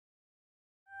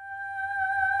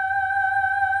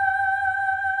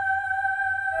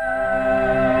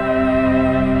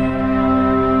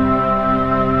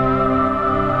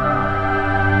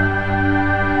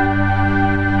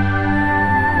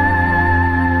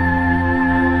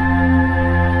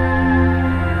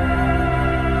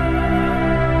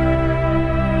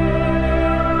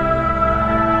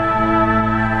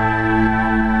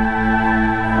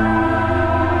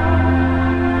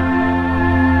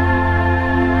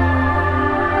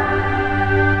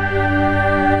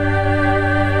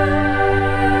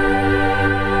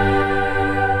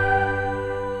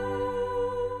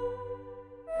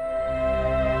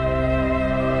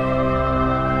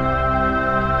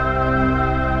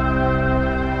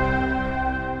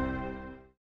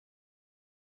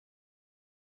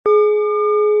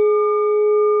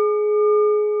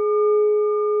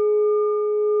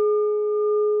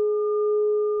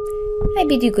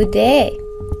bid you good day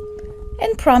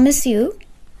and promise you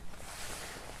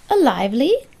a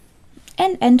lively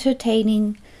and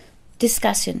entertaining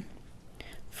discussion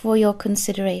for your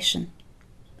consideration.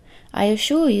 I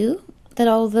assure you that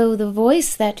although the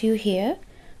voice that you hear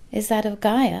is that of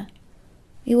Gaia,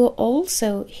 you will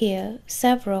also hear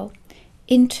several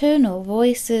internal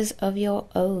voices of your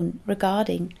own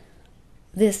regarding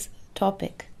this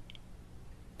topic.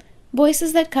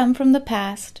 Voices that come from the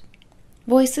past,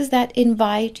 voices that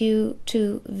invite you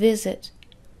to visit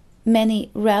many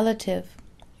relative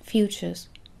futures,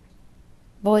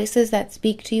 voices that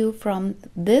speak to you from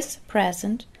this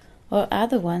present or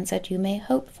other ones that you may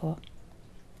hope for.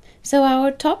 So our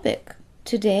topic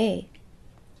today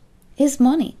is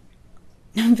money.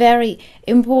 A very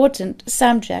important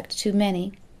subject to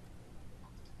many.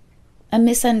 A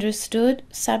misunderstood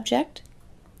subject,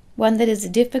 one that is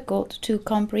difficult to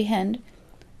comprehend,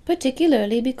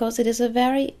 particularly because it is a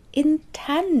very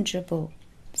intangible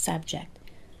subject.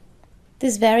 It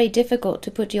is very difficult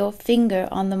to put your finger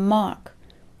on the mark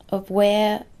of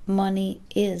where money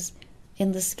is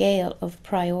in the scale of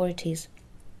priorities.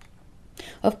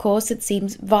 Of course, it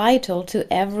seems vital to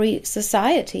every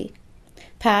society,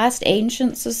 past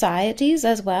ancient societies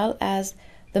as well as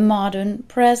the modern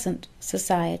present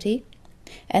society,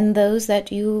 and those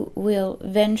that you will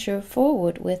venture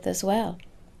forward with as well.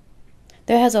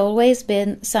 There has always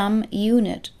been some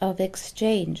unit of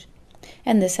exchange,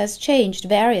 and this has changed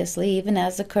variously even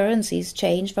as the currencies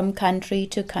change from country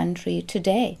to country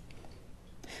today.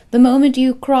 The moment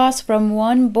you cross from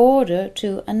one border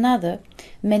to another,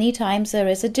 many times there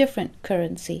is a different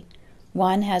currency.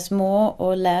 One has more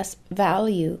or less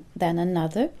value than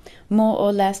another, more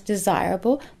or less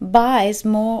desirable, buys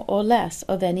more or less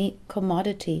of any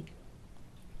commodity.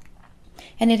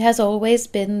 And it has always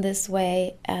been this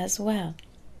way as well.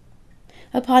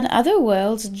 Upon other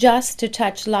worlds, just to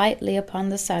touch lightly upon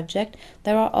the subject,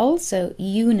 there are also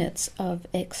units of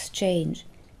exchange.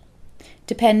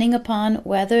 Depending upon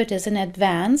whether it is an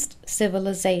advanced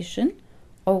civilization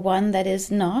or one that is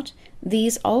not,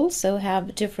 these also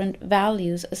have different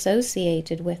values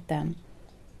associated with them.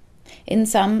 In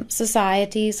some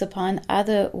societies upon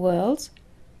other worlds,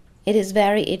 it is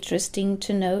very interesting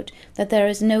to note that there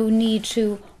is no need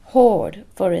to hoard,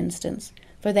 for instance,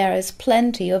 for there is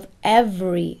plenty of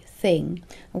everything,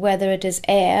 whether it is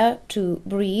air to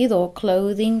breathe or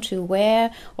clothing to wear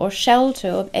or shelter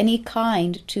of any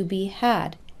kind to be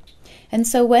had. And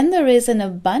so when there is an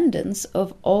abundance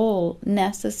of all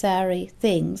necessary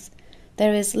things,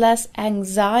 there is less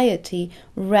anxiety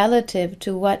relative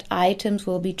to what items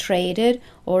will be traded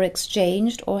or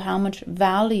exchanged or how much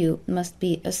value must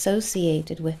be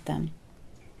associated with them.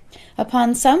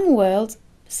 Upon some worlds,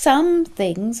 some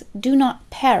things do not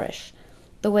perish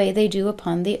the way they do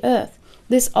upon the earth.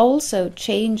 This also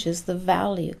changes the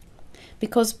value,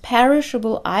 because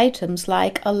perishable items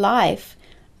like a life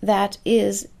that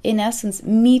is, in essence,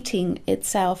 meeting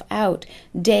itself out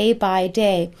day by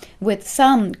day with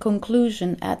some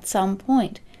conclusion at some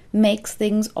point, makes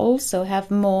things also have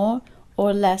more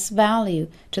or less value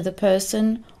to the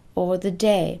person or the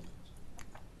day.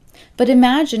 But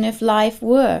imagine if life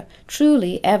were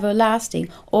truly everlasting,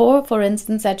 or, for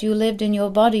instance, that you lived in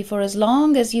your body for as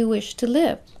long as you wish to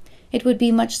live. It would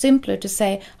be much simpler to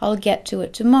say, I'll get to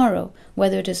it tomorrow,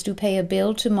 whether it is to pay a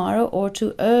bill tomorrow or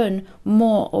to earn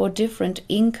more or different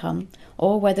income,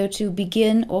 or whether to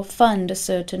begin or fund a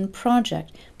certain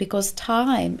project, because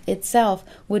time itself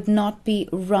would not be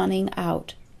running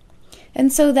out.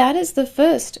 And so that is the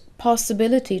first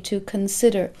possibility to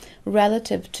consider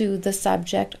relative to the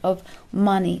subject of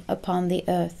money upon the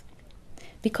earth.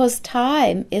 Because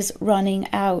time is running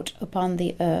out upon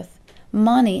the earth,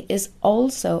 money is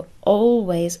also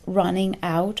always running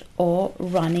out or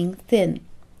running thin.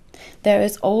 There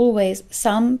is always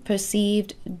some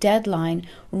perceived deadline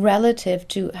relative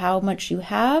to how much you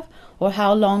have, or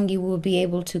how long you will be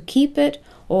able to keep it,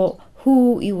 or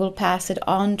who you will pass it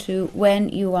on to when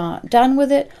you are done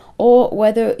with it, or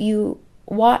whether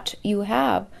what you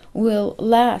have will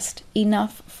last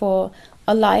enough for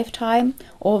a lifetime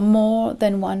or more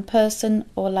than one person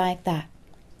or like that.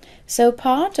 So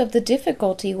part of the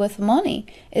difficulty with money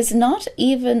is not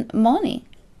even money,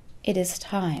 it is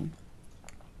time.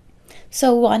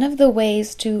 So one of the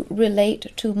ways to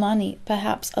relate to money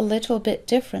perhaps a little bit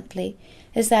differently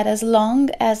is that as long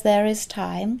as there is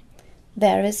time,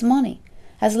 there is money.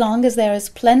 As long as there is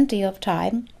plenty of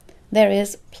time, there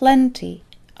is plenty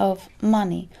of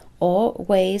money, or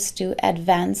ways to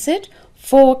advance it,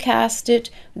 forecast it,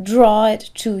 draw it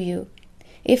to you.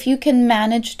 If you can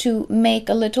manage to make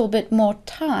a little bit more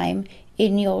time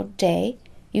in your day,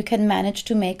 you can manage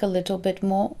to make a little bit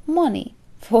more money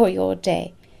for your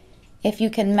day. If you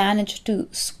can manage to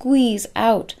squeeze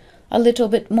out a little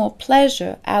bit more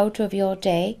pleasure out of your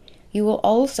day, you will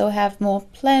also have more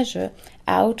pleasure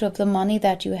out of the money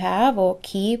that you have or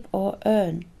keep or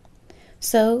earn.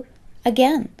 So,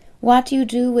 again, what you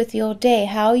do with your day,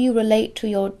 how you relate to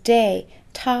your day,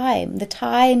 time, the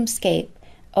timescape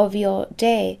of your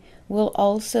day will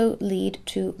also lead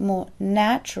to more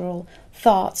natural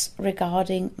thoughts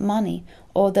regarding money,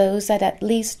 or those that at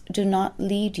least do not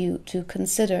lead you to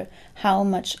consider how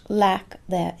much lack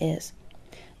there is.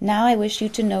 Now I wish you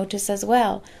to notice as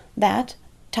well that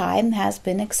time has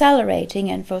been accelerating,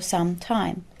 and for some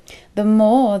time. The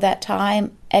more that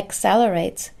time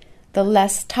accelerates, the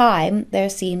less time there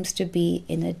seems to be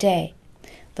in a day.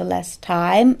 The less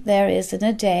time there is in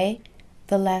a day,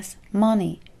 the less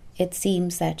money it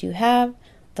seems that you have,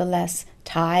 the less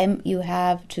time you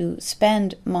have to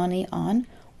spend money on,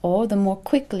 or the more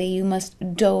quickly you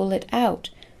must dole it out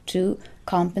to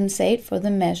compensate for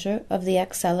the measure of the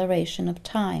acceleration of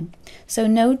time. So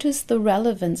notice the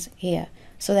relevance here,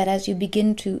 so that as you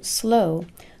begin to slow,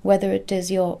 whether it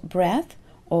is your breath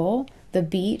or the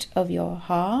beat of your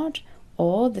heart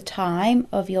or the time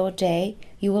of your day,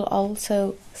 you will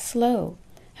also slow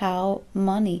how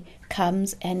money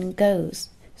comes and goes.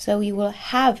 So you will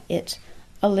have it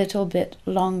a little bit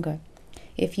longer.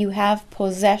 If you have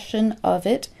possession of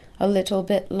it a little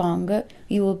bit longer,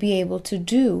 you will be able to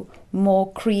do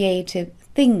more creative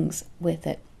things with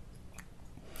it.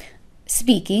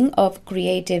 Speaking of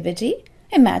creativity,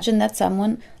 imagine that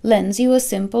someone lends you a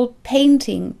simple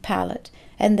painting palette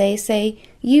and they say,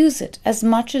 use it as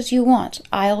much as you want,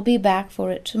 I'll be back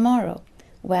for it tomorrow.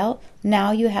 Well,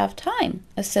 now you have time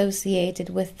associated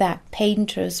with that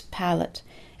painter's palette,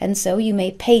 and so you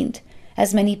may paint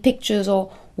as many pictures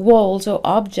or walls or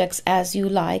objects as you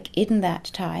like in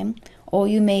that time, or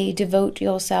you may devote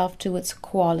yourself to its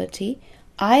quality.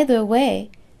 Either way,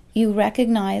 you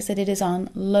recognize that it is on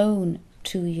loan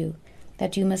to you,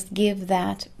 that you must give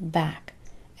that back.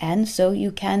 And so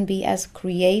you can be as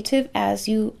creative as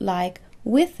you like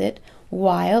with it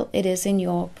while it is in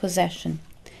your possession.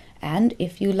 And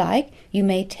if you like, you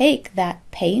may take that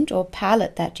paint or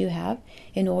palette that you have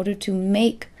in order to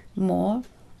make more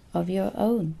of your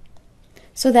own.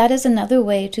 So that is another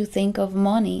way to think of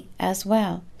money as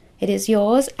well. It is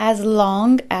yours as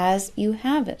long as you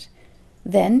have it.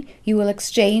 Then you will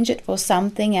exchange it for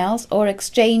something else or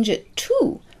exchange it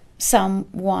to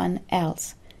someone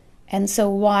else. And so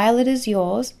while it is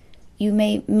yours, you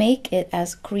may make it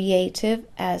as creative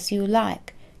as you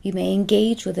like. You may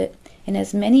engage with it in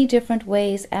as many different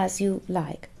ways as you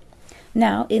like.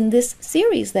 Now, in this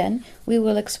series then, we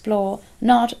will explore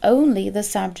not only the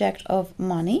subject of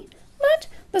money, but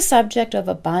the subject of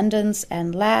abundance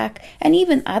and lack, and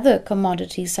even other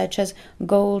commodities such as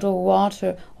gold or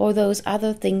water, or those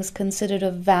other things considered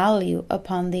of value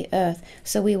upon the earth.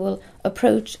 So we will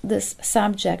approach this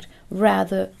subject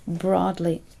rather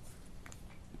broadly.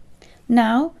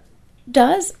 Now,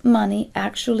 does money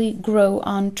actually grow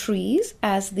on trees,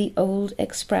 as the old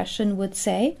expression would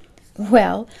say?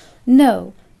 Well,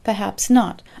 no, perhaps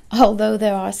not, although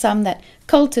there are some that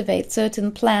cultivate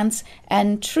certain plants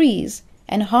and trees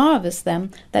and harvest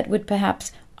them that would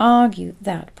perhaps argue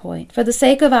that point. For the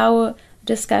sake of our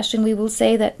discussion, we will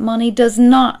say that money does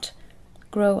not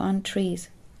grow on trees.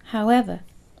 However,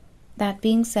 that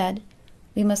being said,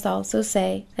 we must also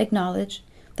acknowledge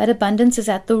that abundance is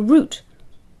at the root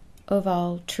of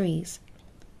all trees.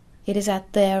 It is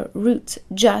at their roots,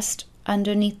 just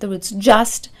underneath the roots,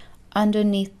 just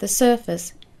underneath the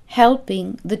surface,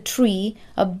 helping the tree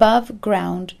above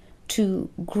ground to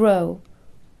grow,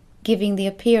 giving the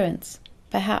appearance,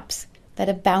 perhaps, that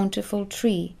a bountiful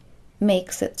tree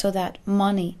makes it so that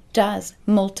money does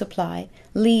multiply,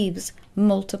 leaves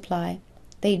multiply.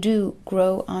 They do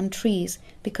grow on trees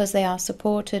because they are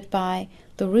supported by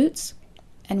the roots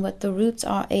and what the roots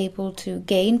are able to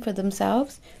gain for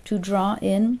themselves, to draw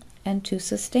in and to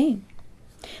sustain.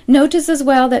 Notice as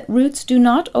well that roots do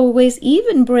not always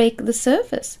even break the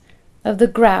surface of the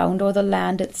ground or the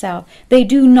land itself. They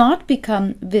do not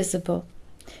become visible.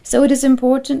 So it is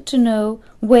important to know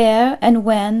where and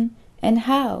when and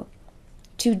how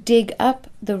to dig up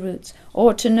the roots,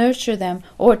 or to nurture them,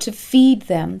 or to feed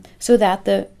them, so that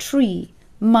the tree,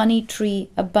 money tree,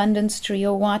 abundance tree,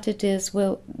 or what it is,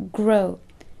 will grow.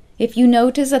 If you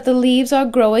notice that the leaves are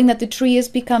growing, that the tree is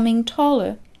becoming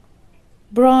taller,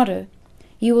 broader,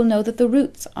 you will know that the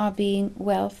roots are being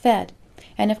well fed.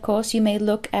 And of course, you may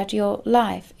look at your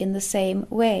life in the same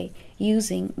way,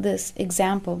 using this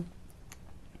example.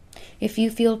 If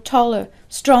you feel taller,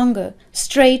 stronger,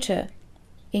 straighter,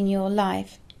 in your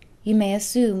life, you may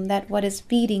assume that what is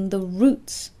feeding the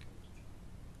roots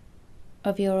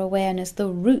of your awareness, the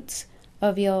roots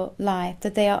of your life,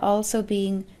 that they are also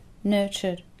being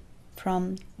nurtured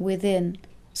from within,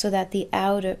 so that the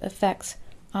outer effects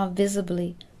are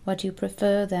visibly what you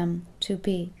prefer them to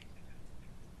be.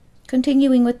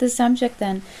 Continuing with the subject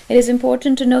then, it is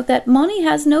important to note that money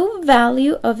has no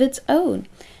value of its own.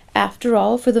 After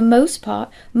all, for the most part,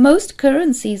 most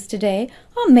currencies today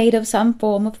are made of some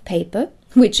form of paper,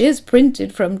 which is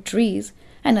printed from trees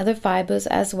and other fibers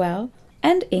as well,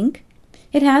 and ink.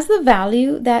 It has the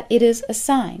value that it is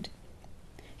assigned.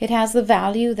 It has the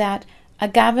value that a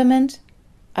government,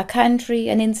 a country,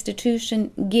 an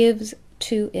institution gives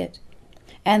to it.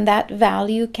 And that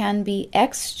value can be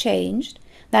exchanged,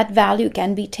 that value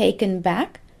can be taken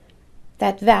back,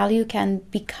 that value can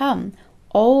become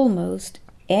almost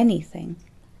anything.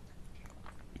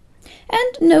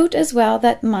 And note as well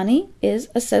that money is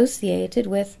associated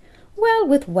with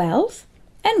wealth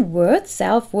and worth,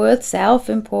 self-worth,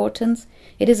 self-importance.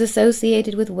 It is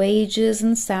associated with wages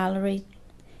and salary.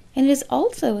 And it is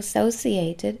also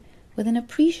associated with an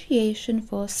appreciation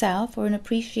for self or an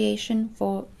appreciation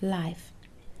for life.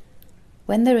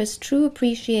 When there is true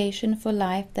appreciation for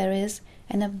life, there is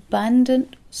an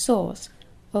abundant source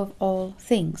of all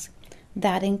things.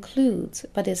 That includes,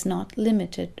 but is not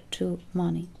limited to,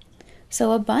 money.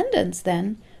 So abundance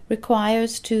then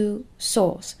requires to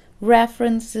source,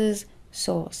 references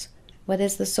source. What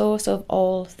is the source of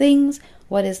all things?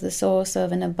 What is the source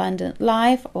of an abundant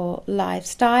life or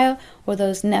lifestyle or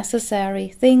those necessary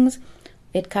things?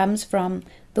 It comes from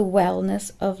the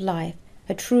wellness of life.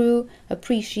 A true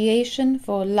appreciation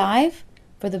for life,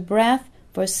 for the breath,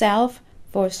 for self,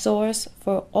 for source,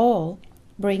 for all,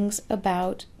 brings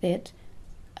about it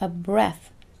a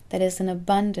breath that is an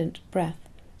abundant breath,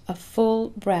 a full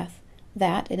breath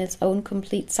that in its own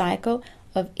complete cycle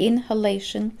of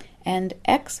inhalation and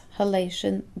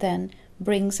exhalation then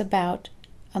brings about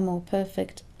a more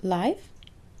perfect life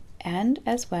and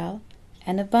as well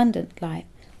an abundant life.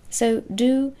 So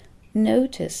do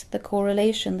notice the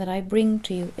correlation that I bring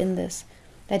to you in this,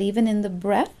 that even in the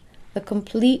breath, the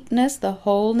completeness, the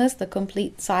wholeness, the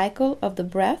complete cycle of the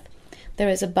breath, there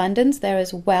is abundance, there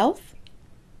is wealth,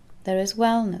 there is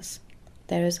wellness,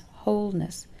 there is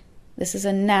wholeness. This is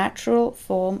a natural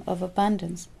form of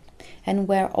abundance. And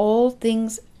where all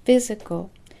things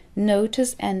physical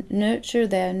notice and nurture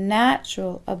their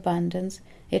natural abundance,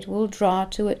 it will draw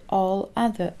to it all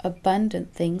other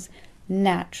abundant things,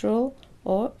 natural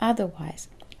or otherwise.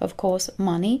 Of course,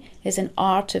 money is an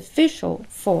artificial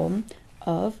form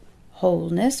of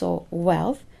wholeness or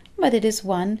wealth, but it is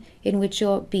one in which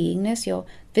your beingness, your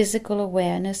physical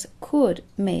awareness could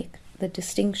make the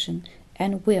distinction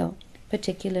and will,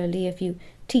 particularly if you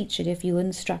teach it, if you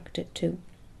instruct it to.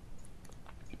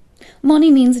 Money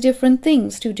means different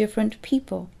things to different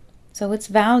people, so its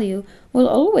value will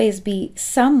always be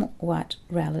somewhat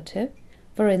relative.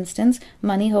 For instance,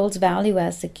 money holds value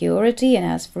as security and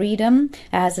as freedom,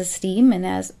 as esteem and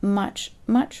as much,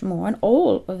 much more, and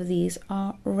all of these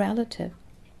are relative.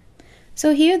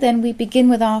 So here then we begin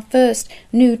with our first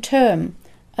new term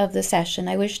of the session.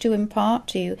 I wish to impart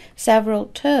to you several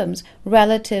terms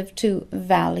relative to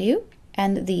value,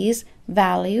 and these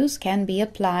values can be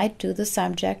applied to the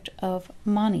subject of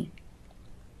money.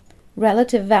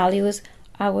 Relative value is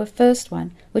our first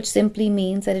one, which simply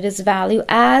means that it is value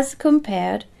as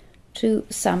compared to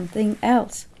something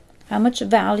else. How much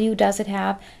value does it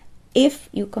have if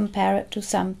you compare it to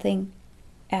something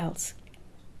else?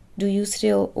 Do you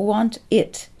still want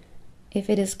it if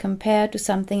it is compared to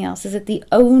something else? Is it the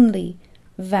only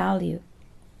value?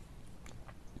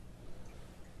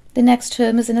 The next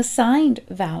term is an assigned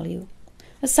value.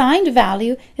 Assigned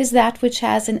value is that which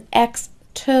has an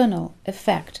external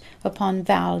effect upon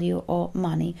value or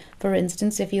money. For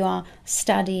instance, if you are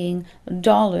studying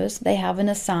dollars, they have an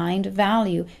assigned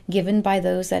value given by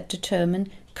those that determine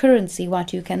currency,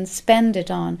 what you can spend it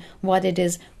on, what it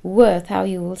is worth, how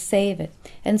you will save it.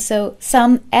 And so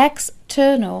some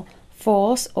external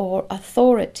force or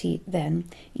authority then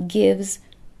gives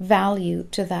value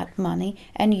to that money,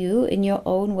 and you in your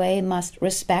own way must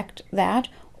respect that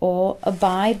or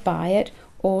abide by it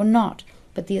or not.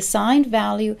 But the assigned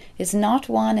value is not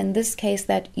one in this case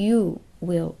that you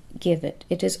will give it.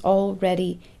 It is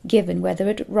already given, whether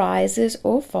it rises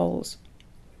or falls.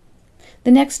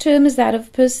 The next term is that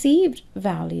of perceived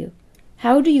value.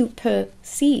 How do you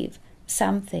perceive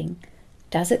something?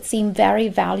 Does it seem very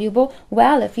valuable?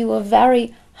 Well, if you were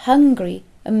very hungry,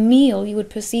 a meal, you would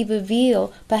perceive a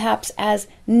meal perhaps as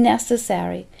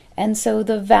necessary. And so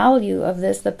the value of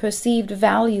this, the perceived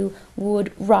value,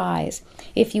 would rise.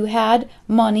 If you had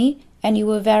money and you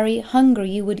were very hungry,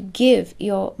 you would give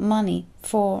your money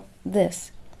for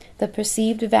this. The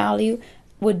perceived value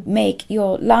would make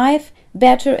your life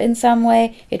better in some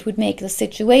way. It would make the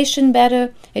situation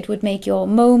better. It would make your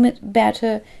moment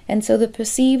better. And so the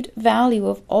perceived value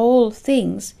of all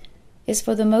things is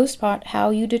for the most part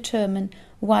how you determine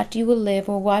what you will live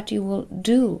or what you will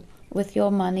do with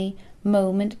your money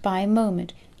moment by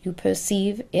moment. You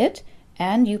perceive it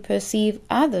and you perceive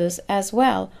others as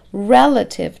well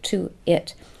relative to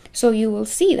it. So you will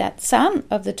see that some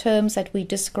of the terms that we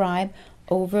describe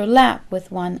overlap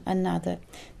with one another.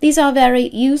 These are very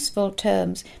useful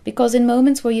terms because in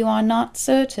moments where you are not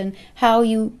certain how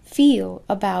you feel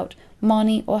about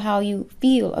money or how you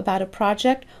feel about a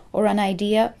project or an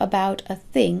idea about a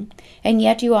thing, and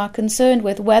yet you are concerned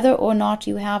with whether or not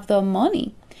you have the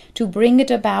money to bring it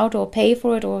about or pay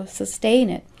for it or sustain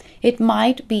it, it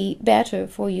might be better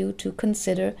for you to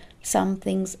consider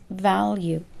something's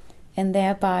value and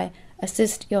thereby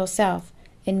assist yourself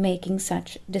in making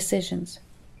such decisions.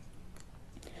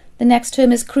 The next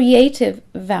term is creative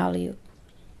value.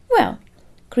 Well,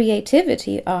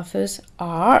 creativity offers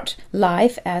art,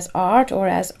 life as art or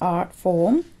as art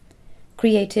form.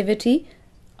 Creativity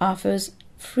offers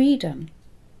freedom.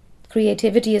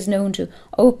 Creativity is known to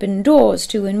open doors,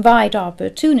 to invite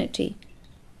opportunity.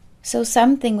 So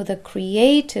something with a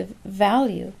creative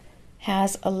value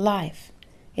has a life.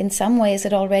 In some ways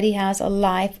it already has a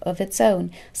life of its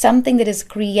own. Something that is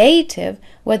creative,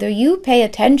 whether you pay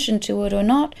attention to it or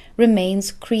not,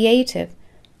 remains creative.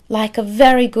 Like a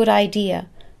very good idea.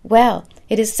 Well,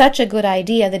 it is such a good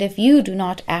idea that if you do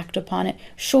not act upon it,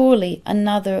 surely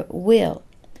another will.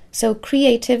 So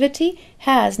creativity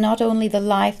has not only the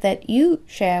life that you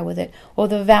share with it or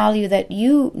the value that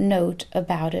you note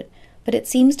about it, but it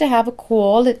seems to have a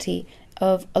quality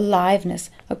of aliveness,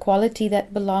 a quality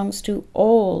that belongs to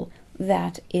all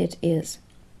that it is.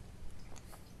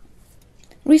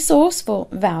 Resourceful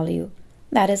value,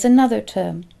 that is another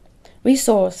term.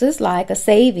 Resources, like a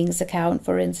savings account,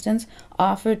 for instance,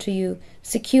 offer to you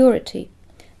security.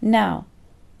 Now,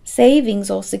 savings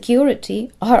or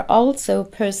security are also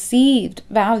perceived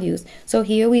values. So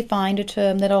here we find a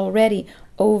term that already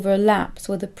overlaps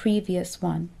with the previous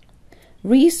one.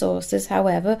 Resources,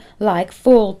 however, like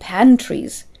full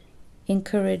pantries,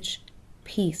 encourage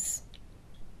peace.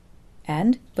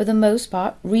 And, for the most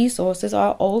part, resources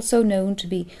are also known to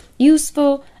be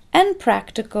useful and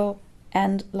practical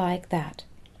and like that.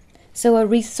 So a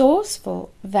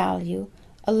resourceful value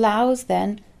allows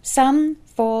then some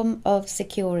form of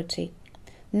security.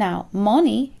 Now,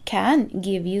 money can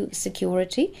give you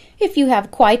security. If you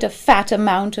have quite a fat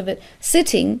amount of it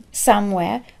sitting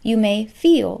somewhere, you may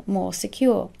feel more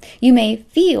secure. You may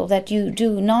feel that you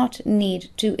do not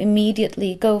need to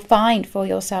immediately go find for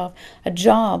yourself a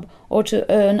job or to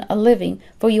earn a living,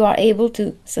 for you are able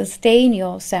to sustain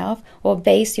yourself or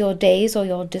base your days or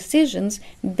your decisions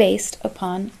based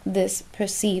upon this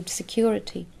perceived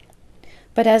security.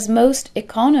 But as most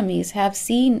economies have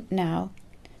seen now,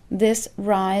 this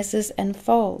rises and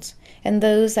falls, and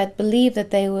those that believe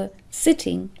that they were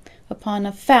sitting upon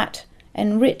a fat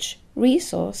and rich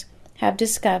resource have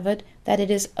discovered that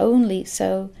it is only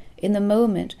so in the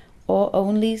moment, or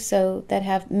only so that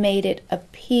have made it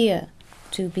appear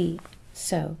to be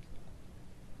so.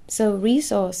 So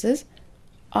resources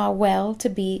are well to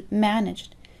be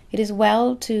managed. It is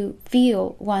well to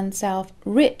feel oneself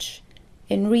rich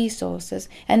in resources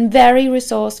and very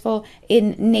resourceful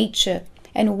in nature,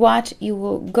 and what you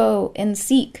will go and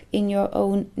seek in your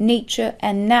own nature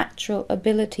and natural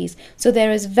abilities. So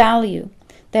there is value.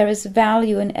 There is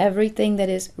value in everything that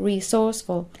is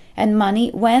resourceful. And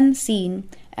money, when seen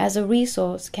as a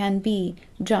resource, can be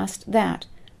just that.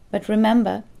 But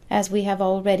remember, as we have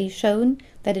already shown,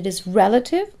 that it is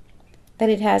relative, that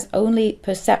it has only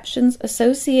perceptions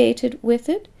associated with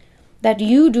it, that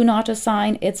you do not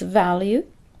assign its value,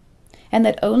 and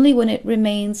that only when it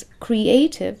remains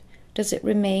creative does it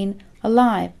remain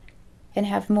alive and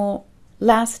have more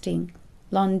lasting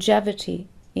longevity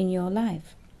in your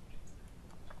life.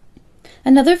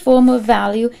 Another form of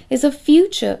value is a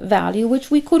future value, which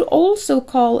we could also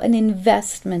call an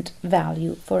investment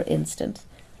value, for instance.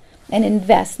 An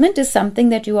investment is something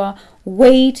that you are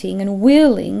waiting and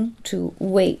willing to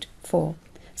wait for.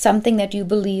 Something that you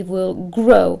believe will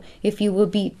grow if you will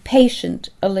be patient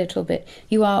a little bit.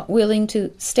 You are willing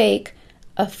to stake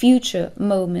a future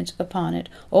moment upon it,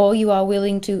 or you are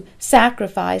willing to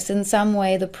sacrifice in some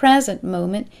way the present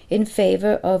moment in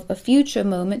favor of a future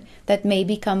moment that may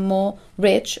become more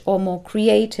rich or more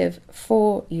creative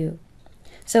for you.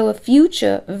 So a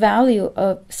future value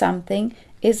of something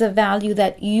is a value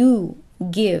that you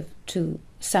give to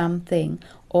something,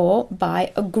 or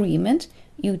by agreement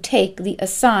you take the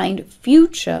assigned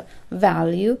future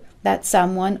value that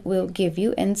someone will give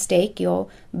you and stake your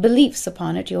beliefs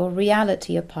upon it, your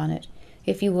reality upon it.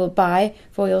 If you will buy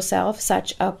for yourself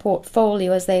such a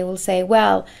portfolio as they will say,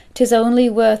 well, 'tis only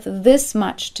worth this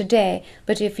much today,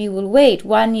 but if you will wait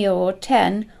 1 year or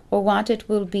 10, or what it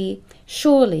will be,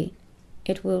 surely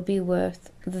it will be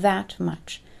worth that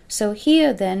much. So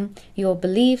here then, your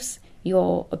beliefs,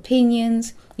 your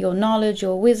opinions, your knowledge,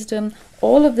 your wisdom,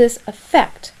 all of this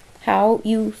affect how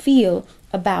you feel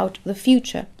about the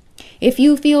future. If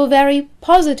you feel very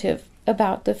positive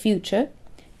about the future,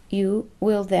 you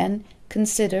will then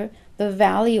consider the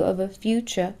value of a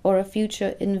future or a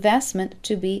future investment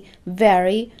to be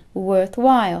very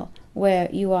worthwhile where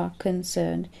you are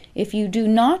concerned. If you do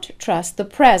not trust the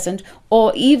present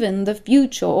or even the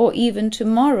future or even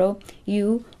tomorrow,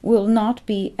 you will not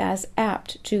be as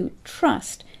apt to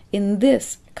trust in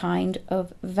this kind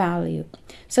of value.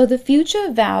 So the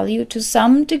future value to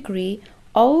some degree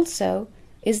also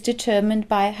is determined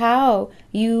by how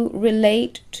you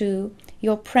relate to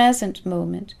your present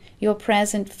moment, your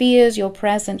present fears, your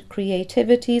present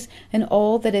creativities, and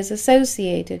all that is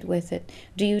associated with it.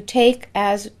 Do you take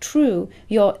as true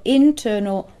your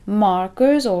internal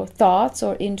markers or thoughts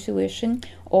or intuition,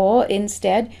 or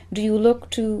instead do you look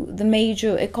to the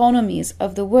major economies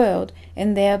of the world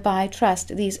and thereby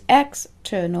trust these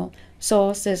external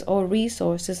sources or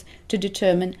resources to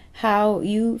determine how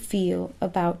you feel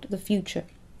about the future?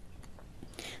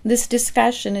 This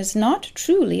discussion is not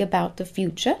truly about the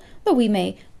future, though we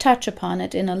may touch upon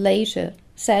it in a later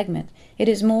segment. It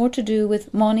is more to do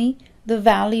with money, the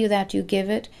value that you give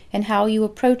it, and how you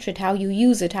approach it, how you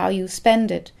use it, how you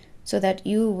spend it, so that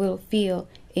you will feel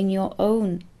in your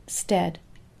own stead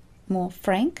more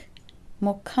frank,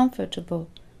 more comfortable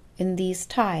in these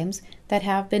times that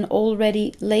have been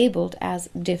already labeled as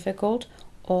difficult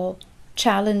or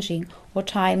challenging or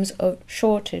times of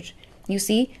shortage. You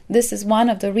see, this is one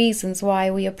of the reasons why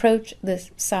we approach this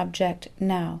subject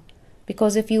now.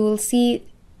 Because if you will see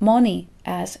money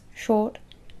as short,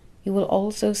 you will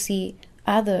also see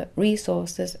other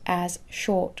resources as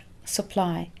short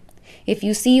supply. If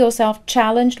you see yourself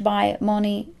challenged by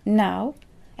money now,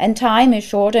 and time is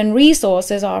short and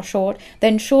resources are short,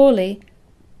 then surely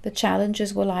the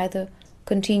challenges will either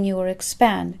continue or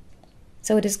expand.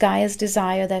 So it is Gaia's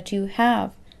desire that you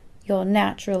have your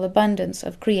natural abundance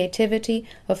of creativity,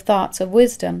 of thoughts, of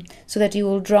wisdom, so that you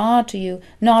will draw to you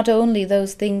not only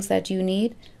those things that you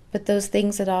need, but those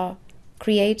things that are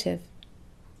creative,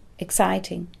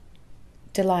 exciting,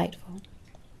 delightful.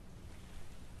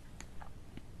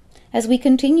 As we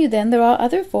continue then, there are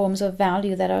other forms of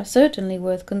value that are certainly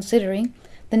worth considering.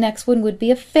 The next one would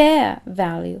be a fair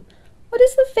value. What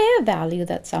is the fair value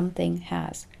that something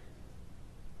has?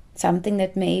 Something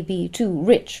that may be too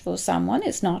rich for someone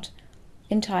is not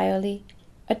entirely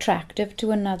attractive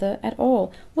to another at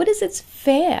all. What is its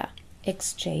fair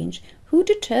exchange? Who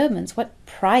determines what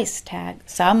price tag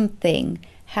something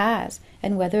has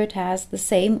and whether it has the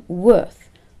same worth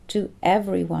to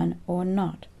everyone or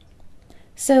not?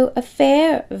 So a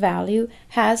fair value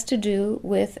has to do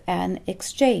with an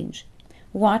exchange.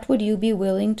 What would you be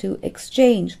willing to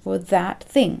exchange for that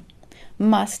thing?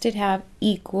 Must it have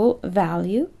equal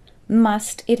value?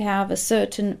 Must it have a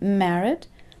certain merit?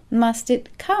 Must it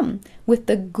come with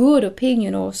the good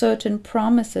opinion or certain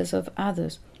promises of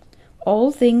others?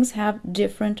 All things have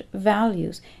different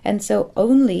values, and so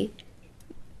only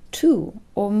two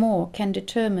or more can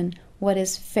determine what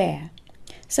is fair.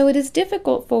 So it is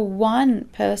difficult for one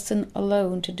person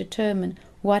alone to determine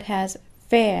what has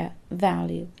fair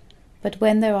value. But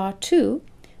when there are two,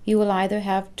 you will either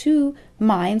have two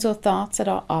minds or thoughts that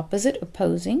are opposite,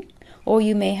 opposing, or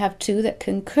you may have two that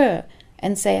concur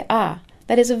and say,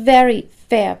 that is a very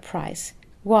fair price.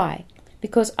 Why?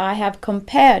 Because I have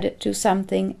compared it to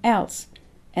something else,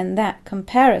 and that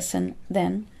comparison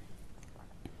then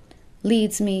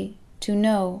leads me to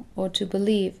know or to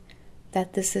believe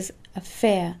that this is a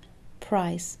fair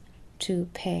price to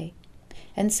pay.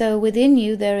 And so within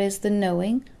you there is the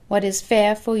knowing what is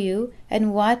fair for you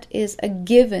and what is a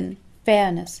given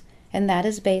fairness, and that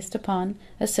is based upon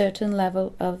a certain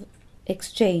level of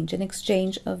exchange, an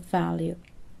exchange of value.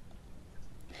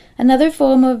 Another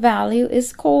form of value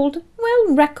is called,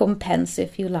 recompense,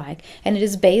 if you like, and it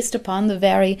is based upon the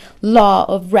very law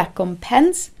of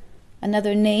recompense.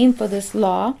 Another name for this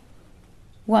law,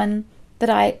 one that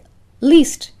I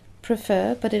least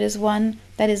prefer, but it is one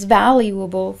that is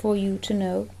valuable for you to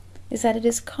know, is that it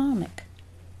is karmic.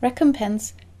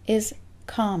 Recompense is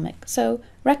karmic. So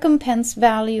recompense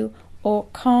value or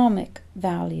karmic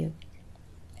value.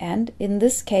 And in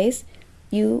this case,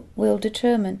 you will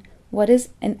determine what is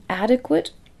an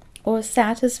adequate or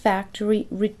satisfactory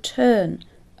return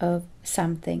of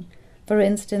something. For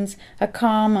instance, a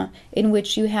karma in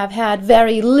which you have had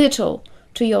very little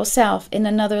to yourself in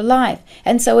another life.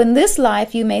 And so in this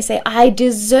life you may say, I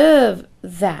deserve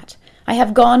that. I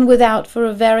have gone without for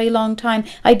a very long time.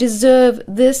 I deserve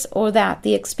this or that,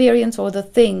 the experience or the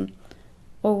thing,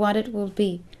 or what it will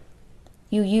be.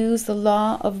 You use the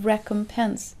law of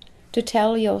recompense to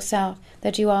tell yourself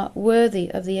that you are worthy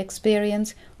of the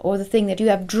experience or the thing, that you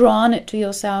have drawn it to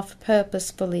yourself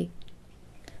purposefully.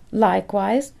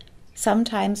 Likewise,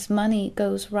 sometimes money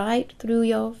goes right through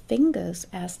your fingers,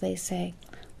 as they say,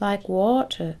 like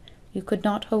water. You could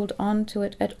not hold on to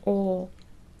it at all.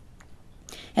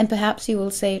 And perhaps you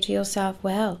will say to yourself,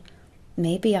 well,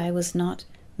 maybe I was not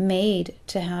made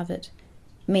to have it.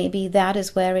 Maybe that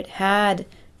is where it had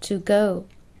to go.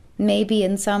 Maybe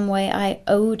in some way I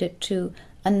owed it to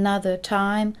another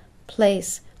time,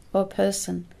 place, or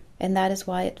person, and that is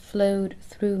why it flowed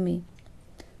through me.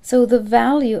 So the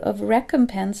value of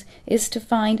recompense is to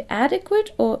find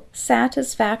adequate or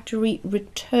satisfactory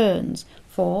returns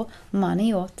for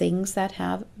money or things that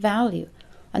have value.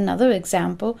 Another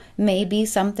example may be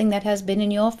something that has been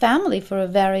in your family for a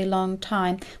very long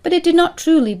time, but it did not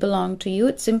truly belong to you,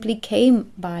 it simply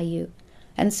came by you.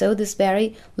 And so this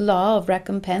very law of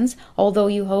recompense, although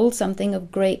you hold something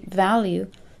of great value,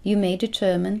 you may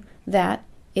determine that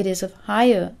it is of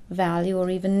higher value or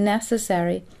even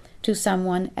necessary to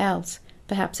someone else.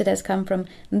 Perhaps it has come from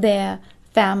their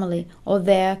family or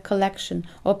their collection,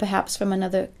 or perhaps from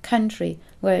another country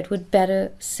where it would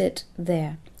better sit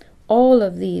there. All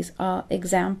of these are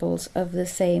examples of the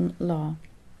same law.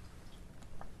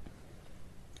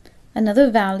 Another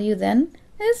value then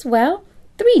is, well,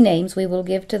 3 names we will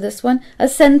give to this one: a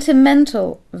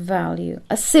sentimental value,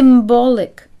 a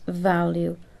symbolic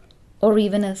value, or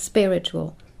even a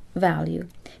spiritual value.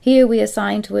 Here we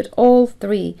assign to it all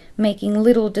 3, making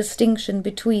little distinction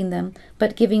between them,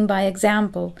 but giving by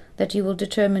example that you will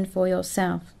determine for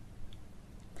yourself.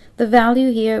 The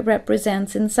value here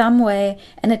represents in some way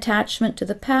an attachment to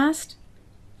the past,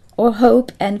 or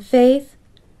hope and faith,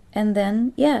 and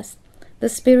then, yes, the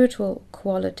spiritual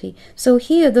quality. So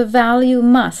here the value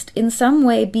must in some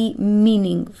way be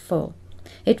meaningful.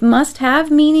 It must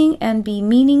have meaning and be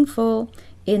meaningful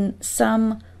in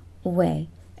some way.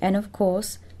 And of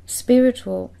course,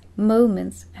 spiritual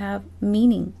moments have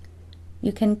meaning.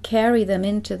 You can carry them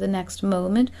into the next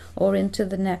moment or into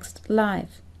the next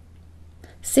life.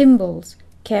 Symbols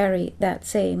carry that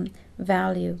same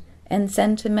value, and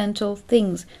sentimental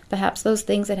things, perhaps those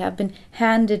things that have been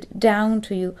handed down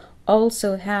to you,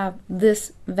 also have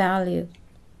this value.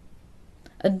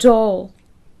 A doll,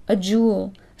 a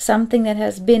jewel, something that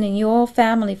has been in your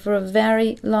family for a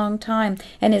very long time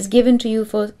and is given to you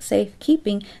for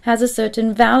safekeeping, has a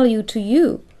certain value to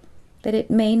you that it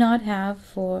may not have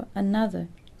for another.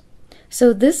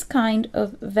 So this kind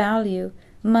of value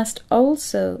must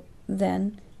also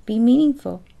then be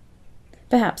meaningful.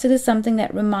 Perhaps it is something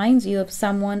that reminds you of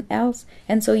someone else,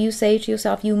 and so you say to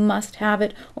yourself, you must have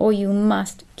it or you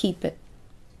must keep it.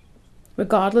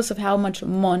 Regardless of how much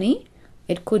money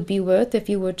it could be worth if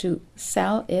you were to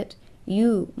sell it,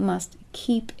 you must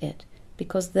keep it,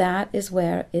 because that is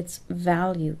where its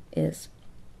value is.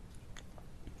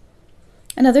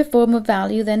 Another form of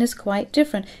value then is quite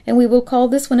different, and we will call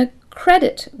this one a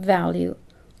credit value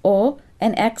or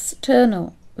an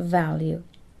external value.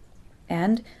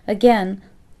 And again,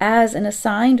 as an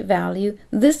assigned value,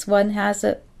 this one has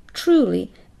a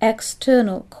truly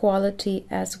external quality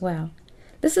as well.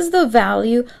 This is the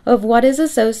value of what is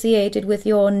associated with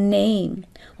your name,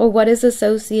 or what is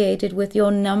associated with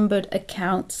your numbered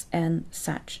accounts and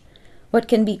such. What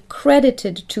can be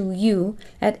credited to you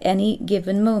at any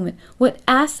given moment. What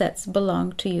assets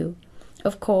belong to you.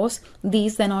 Of course,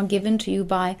 these then are given to you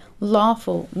by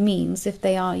lawful means. If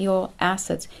they are your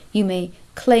assets, you may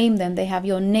claim them. They have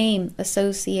your name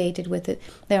associated with it.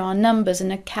 There are numbers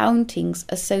and accountings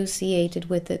associated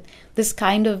with it. This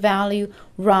kind of value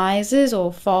rises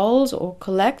or falls or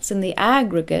collects in the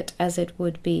aggregate, as it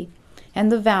would be.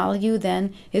 And the value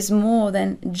then is more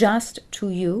than just to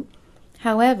you.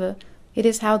 However, it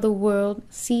is how the world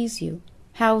sees you.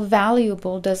 How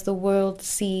valuable does the world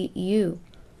see you?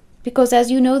 Because as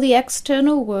you know, the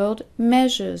external world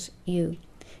measures you.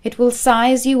 It will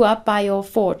size you up by your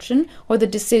fortune or the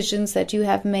decisions that you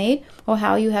have made or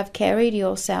how you have carried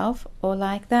yourself or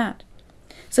like that.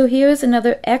 So here is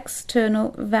another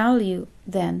external value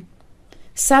then.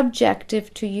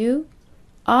 Subjective to you,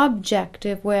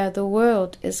 objective where the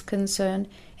world is concerned,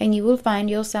 and you will find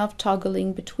yourself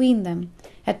toggling between them.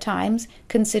 At times,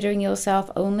 considering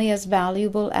yourself only as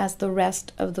valuable as the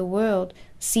rest of the world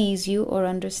sees you or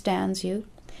understands you,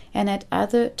 and at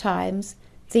other times,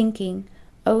 thinking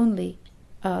only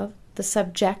of the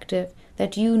subjective,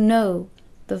 that you know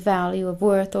the value of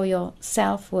worth or your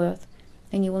self-worth,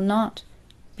 and you will not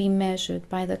be measured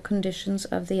by the conditions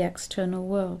of the external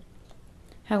world.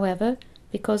 However,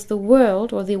 because the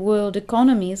world or the world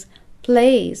economies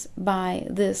plays by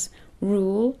this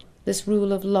rule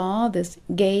of law, this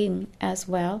game as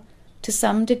well, to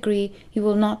some degree you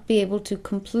will not be able to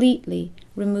completely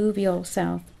remove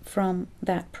yourself from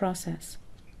that process.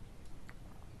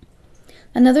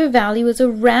 Another value is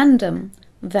a random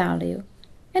value.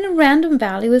 And a random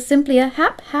value is simply a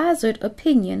haphazard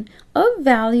opinion of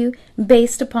value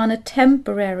based upon a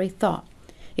temporary thought.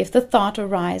 If the thought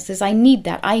arises, I need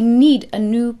that, I need a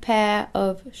new pair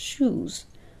of shoes,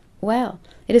 well,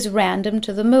 it is random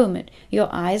to the moment. Your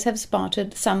eyes have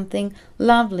spotted something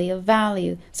lovely, of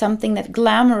value, something that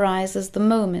glamorizes the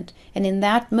moment, and in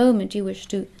that moment you wish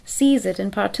to seize it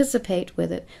and participate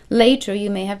with it. Later you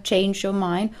may have changed your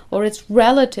mind, or its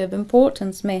relative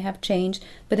importance may have changed,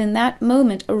 but in that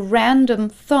moment a random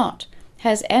thought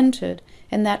has entered,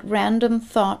 and that random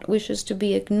thought wishes to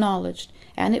be acknowledged,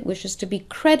 and it wishes to be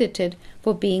credited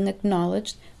for being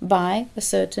acknowledged by a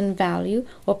certain value,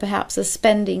 or perhaps a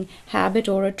spending habit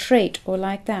or a trait or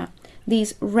like that.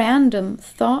 These random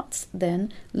thoughts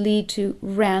then lead to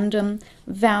random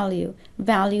value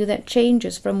that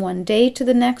changes from one day to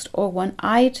the next, or one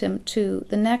item to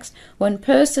the next, one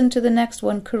person to the next,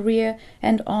 one career,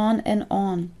 and on and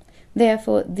on.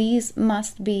 Therefore, these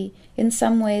must be in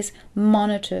some ways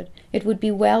monitored. It would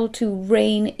be well to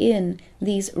rein in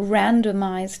these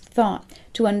randomized thoughts,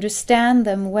 to understand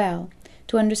them well,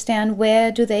 to understand where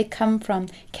do they come from,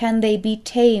 can they be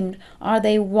tamed, are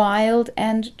they wild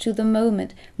and to the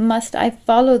moment, must I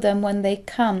follow them when they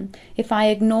come, if I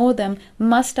ignore them,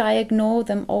 must I ignore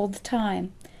them all the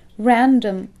time.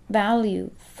 Random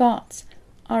value thoughts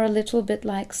are a little bit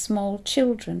like small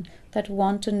children that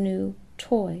want a new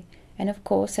toy. And of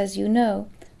course, as you know,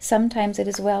 sometimes it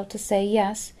is well to say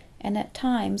yes, and at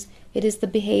times it is the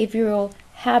behavioral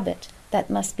habit that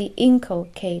must be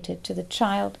inculcated to the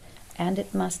child, and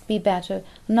it must be better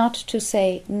not to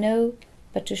say no,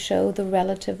 but to show the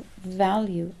relative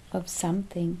value of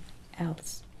something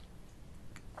else.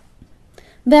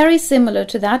 Very similar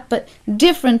to that, but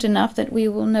different enough that we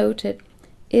will note it,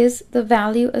 is the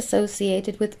value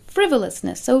associated with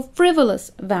frivolousness, so frivolous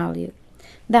value.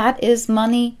 That is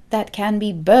money that can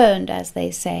be burned, as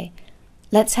they say.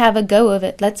 Let's have a go of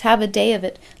it. Let's have a day of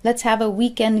it. Let's have a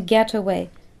weekend getaway.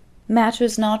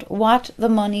 Matters not what the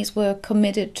monies were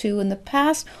committed to in the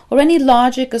past, or any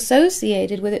logic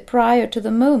associated with it prior to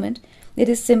the moment. It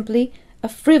is simply a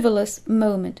frivolous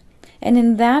moment. And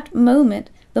in that moment,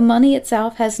 the money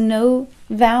itself has no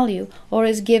value, or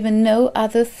is given no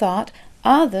other thought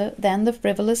other than the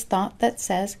frivolous thought that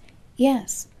says,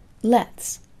 yes,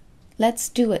 let's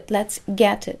do it, let's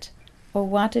get it, or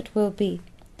what it will be.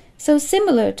 So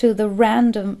similar to the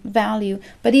random value,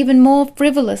 but even more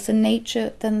frivolous in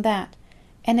nature than that.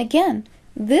 And again,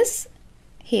 this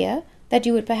here, that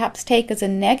you would perhaps take as a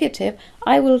negative,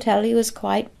 I will tell you is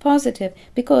quite positive,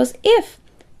 because if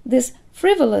this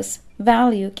frivolous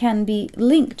value can be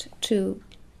linked to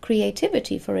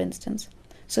creativity, for instance,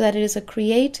 so that it is a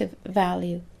creative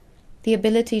value, the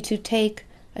ability to take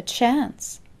a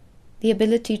chance, the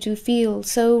ability to feel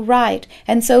so right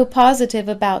and so positive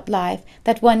about life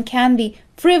that one can be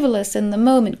frivolous in the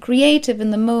moment, creative in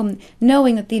the moment,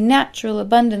 knowing that the natural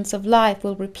abundance of life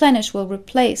will replenish, will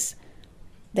replace,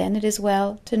 then it is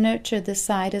well to nurture this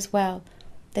side as well.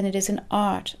 Then it is an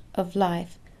art of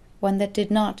life, one that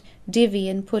did not divvy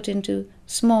and put into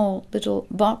small little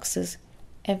boxes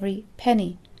every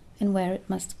penny and where it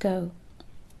must go.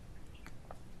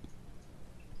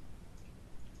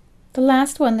 The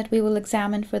last one that we will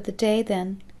examine for the day,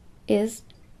 then, is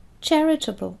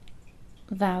charitable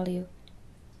value.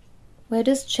 Where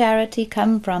does charity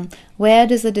come from? Where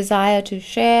does the desire to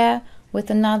share with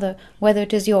another, whether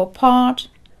it is your part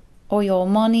or your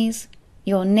monies,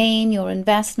 your name, your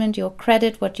investment, your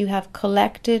credit, what you have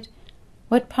collected,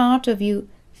 what part of you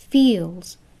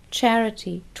feels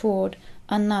charity toward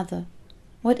another?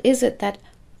 What is it that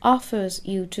offers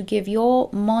you to give your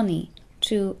money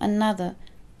to another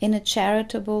in a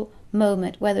charitable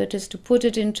moment, whether it is to put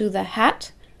it into the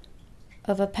hat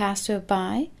of a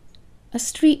passer-by, a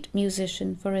street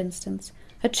musician, for instance,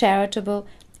 a charitable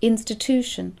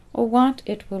institution, or what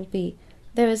it will be?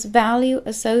 There is value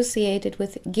associated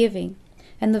with giving,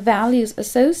 And the values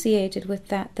associated with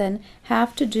that then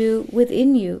have to do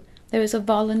within you. There is a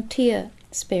volunteer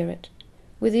spirit.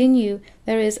 Within you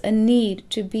there is a need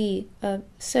to be of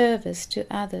service to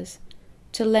others,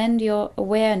 to lend your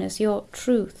awareness, your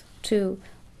truth to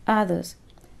others.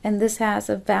 And this has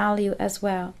a value as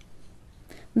well.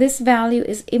 This value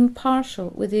is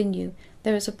impartial within you.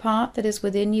 There is a part that is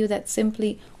within you that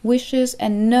simply wishes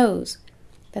and knows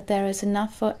that there is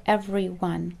enough for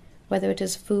everyone, whether it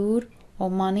is food or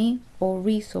money or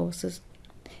resources.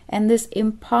 And this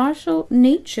impartial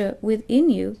nature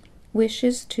within you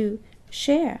wishes to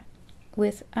share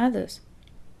with others.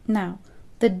 Now,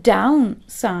 the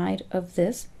downside of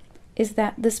this is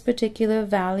that this particular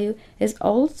value is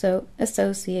also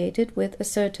associated with a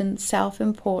certain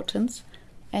self-importance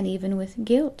and even with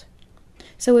guilt.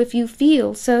 So if you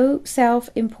feel so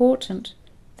self-important,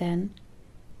 then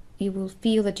you will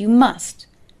feel that you must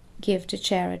give to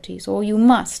charities, or you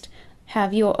must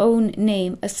have your own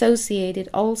name associated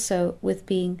also with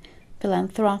being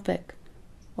philanthropic,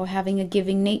 or having a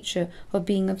giving nature, or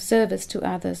being of service to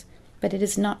others. But it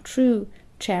is not true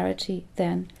charity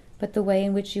then, but the way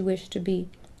in which you wish to be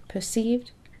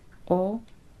perceived, or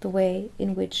the way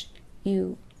in which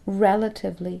you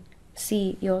relatively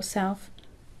see yourself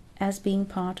as being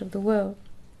part of the world.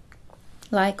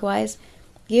 Likewise,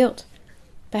 guilt.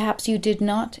 Perhaps you did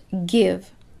not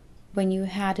give when you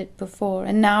had it before,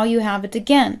 and now you have it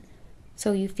again,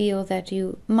 so you feel that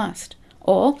you must.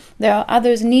 Or there are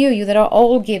others near you that are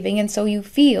all giving, and so you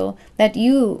feel that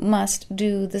you must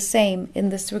do the same in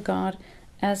this regard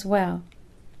as well.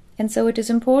 And so it is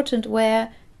important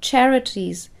where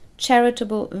charities,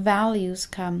 charitable values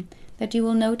come, that you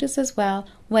will notice as well,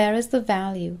 where is the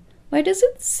value? Where does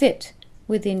it sit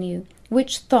within you?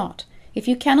 Which thought? If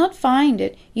you cannot find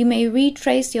it, you may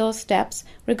retrace your steps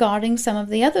regarding some of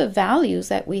the other values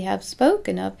that we have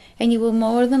spoken of, and you will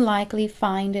more than likely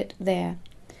find it there.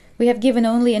 We have given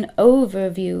only an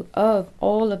overview of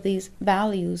all of these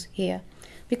values here,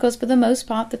 because for the most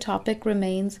part the topic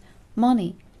remains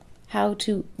money. How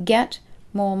to get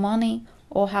more money,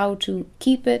 or how to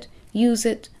keep it, use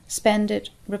it, spend it,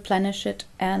 replenish it,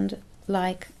 and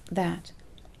like that.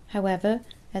 However,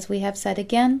 as we have said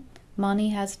again, money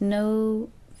has no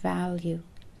value,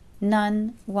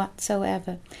 none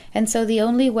whatsoever. And so the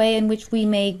only way in which we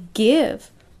may give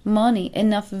money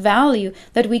enough value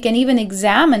that we can even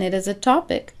examine it as a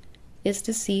topic is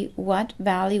to see what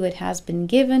value it has been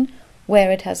given,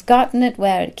 where it has gotten it,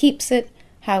 where it keeps it,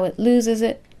 how it loses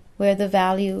it, where the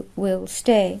value will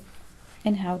stay,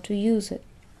 and how to use it.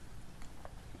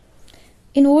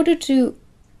 In order to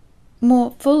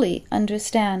more fully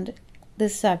understand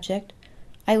this subject,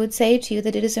 I would say to you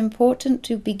that it is important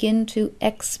to begin to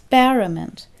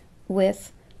experiment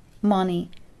with money,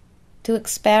 to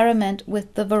experiment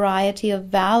with the variety of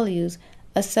values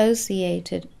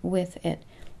associated with it,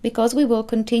 because we will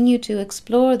continue to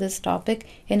explore this topic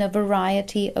in a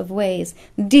variety of ways,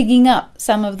 digging up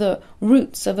some of the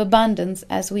roots of abundance,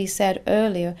 as we said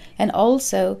earlier, and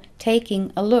also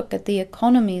taking a look at the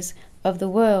economies of the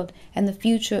world and the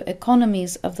future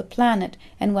economies of the planet,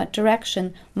 and what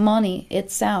direction money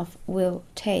itself will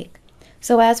take.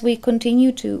 So as we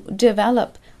continue to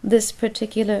develop this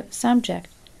particular subject,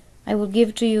 I will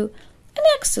give to you an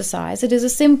exercise. It is a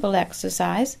simple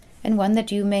exercise, and one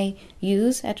that you may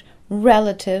use at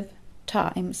relative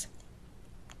times.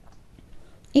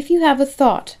 If you have a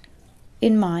thought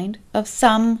in mind of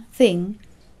something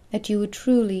that you would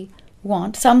truly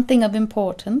want, something of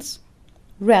importance,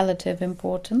 relative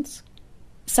importance,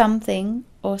 something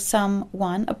or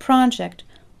someone, a project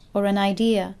or an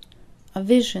idea, a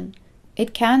vision,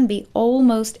 it can be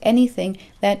almost anything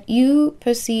that you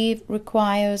perceive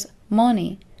requires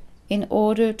money in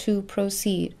order to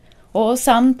proceed, or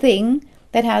something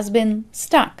that has been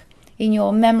stuck in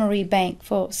your memory bank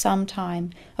for some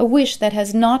time, a wish that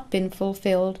has not been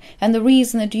fulfilled, and the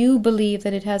reason that you believe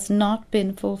that it has not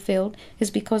been fulfilled is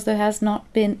because there has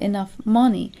not been enough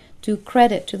money to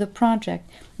credit to the project.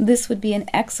 This would be an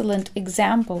excellent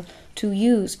example to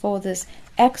use for this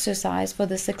exercise, for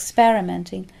this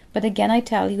experimenting. But again, I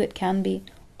tell you, it can be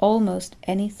almost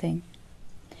anything.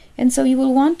 And so you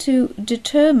will want to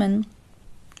determine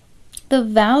the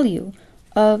value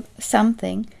of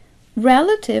something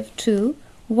relative to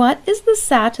what is the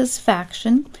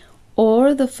satisfaction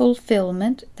or the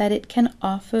fulfillment that it can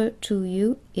offer to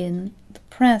you in the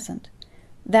present.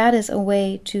 That is a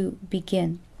way to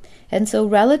begin. And so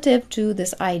relative to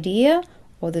this idea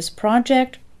or this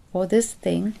project or this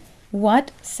thing,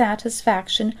 what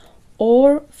satisfaction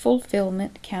or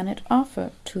fulfillment can it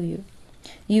offer to you?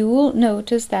 You will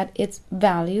notice that its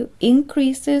value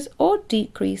increases or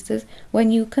decreases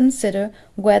when you consider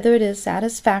whether it is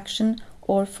satisfaction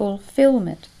or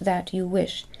fulfillment that you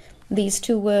wish. These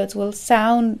two words will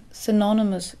sound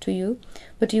synonymous to you,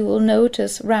 but you will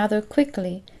notice rather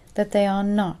quickly that they are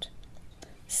not.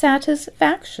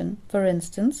 Satisfaction, for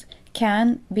instance,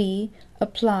 can be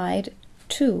applied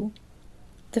to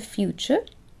the future.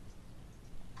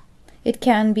 It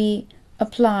can be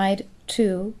applied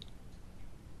to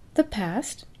the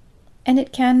past, and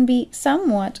it can be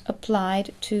somewhat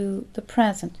applied to the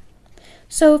present.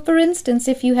 So, for instance,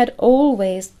 if you had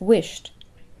always wished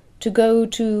to go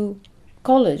to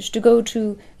college, to go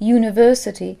to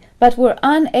university, but were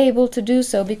unable to do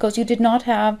so because you did not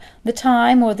have the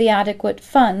time or the adequate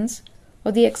funds,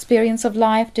 or the experience of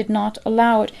life did not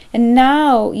allow it, and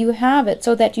now you have it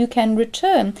so that you can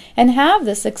return and have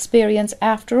this experience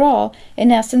after all.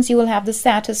 In essence, you will have the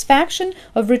satisfaction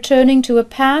of returning to a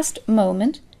past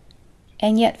moment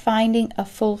and yet finding a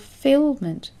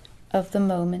fulfillment of the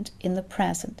moment in the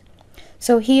present.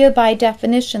 So here, by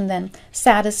definition then,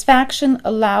 satisfaction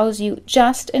allows you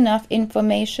just enough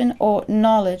information or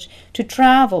knowledge to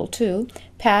travel to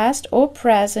past or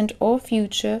present or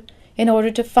future in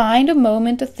order to find a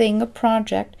moment, a thing, a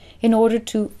project, in order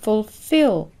to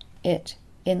fulfill it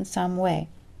in some way.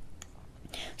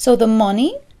 So the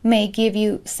money may give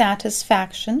you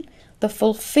satisfaction. The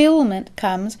fulfillment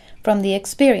comes from the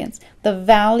experience. The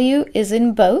value is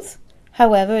in both.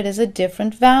 However, it is a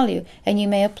different value, and you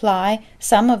may apply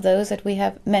some of those that we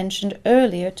have mentioned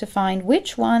earlier to find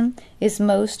which one is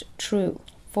most true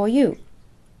for you.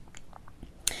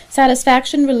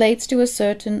 Satisfaction relates to a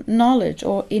certain knowledge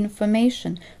or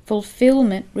information.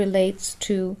 Fulfillment relates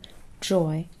to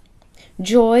joy.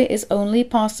 Joy is only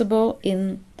possible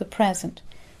in the present.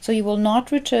 So you will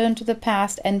not return to the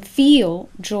past and feel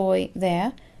joy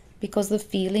there, because the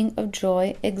feeling of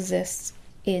joy exists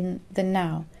in the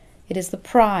now. It is the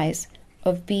prize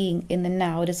of being in the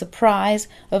now. It is a prize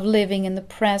of living in the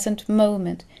present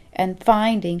moment and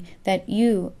finding that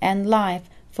you and life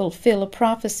fulfill a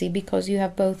prophecy because you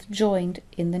have both joined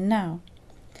in the now.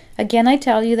 Again, I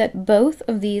tell you that both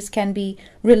of these can be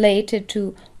related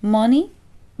to money,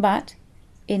 but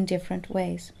in different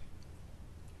ways.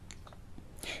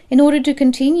 In order to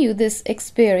continue this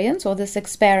experience or this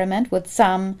experiment with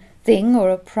some thing or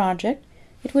a project,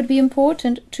 it would be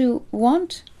important to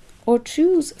want or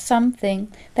choose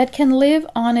something that can live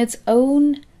on its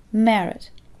own merit.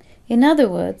 In other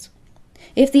words,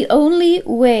 if the only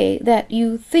way that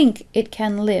you think it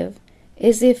can live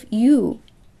is if you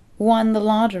won the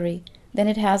lottery, then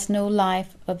it has no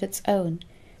life of its own.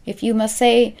 If you must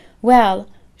say, well,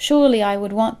 surely I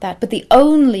would want that, but the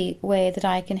only way that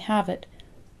I can have it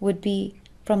would be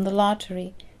from the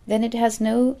lottery, then it has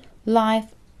no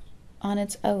life on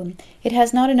its own. It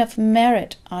has not enough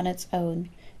merit on its own.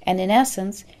 And in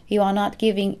essence, you are not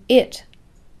giving it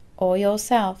or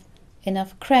yourself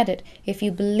enough credit if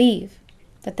you believe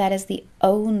that that is the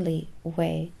only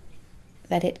way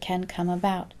that it can come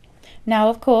about. Now,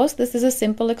 of course, this is a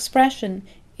simple expression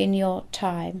in your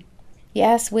time.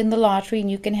 Yes, win the lottery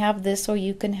and you can have this or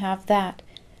you can have that.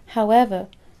 However,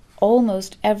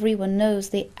 almost everyone knows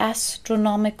the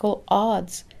astronomical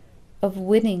odds of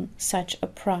winning such a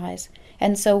prize.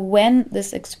 And so when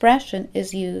this expression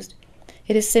is used,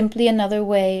 it is simply another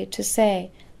way to say,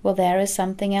 well, there is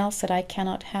something else that I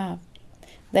cannot have.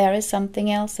 There is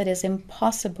something else that is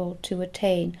impossible to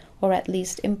attain, or at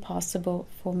least impossible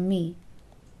for me.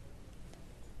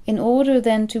 In order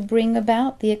then to bring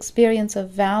about the experience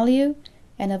of value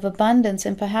and of abundance,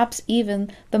 and perhaps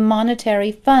even the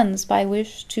monetary funds by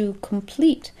which to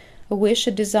complete a wish,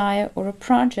 a desire, or a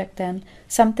project, then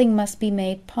something must be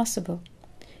made possible.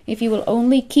 If you will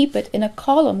only keep it in a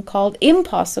column called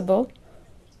impossible,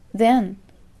 then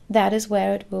that is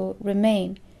where it will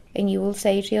remain, and you will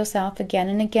say to yourself again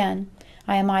and again,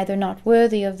 I am either not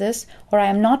worthy of this, or I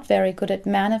am not very good at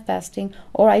manifesting,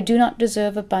 or I do not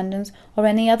deserve abundance, or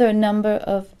any other number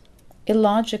of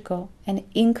illogical and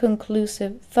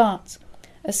inconclusive thoughts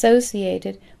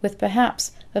associated with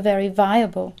perhaps a very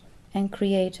viable and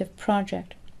creative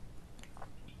project.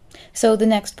 So the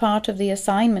next part of the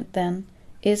assignment then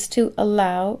is to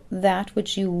allow that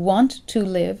which you want to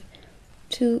live.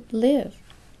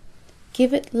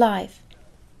 Give it life,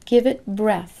 give it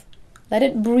breath, let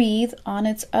it breathe on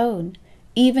its own.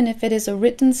 Even if it is a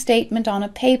written statement on a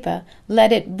paper,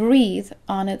 let it breathe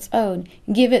on its own.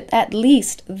 Give it at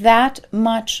least that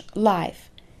much life.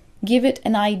 Give it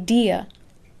an idea.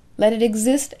 Let it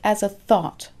exist as a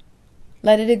thought.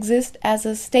 Let it exist as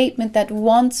a statement that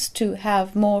wants to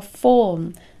have more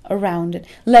form around it.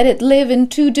 Let it live in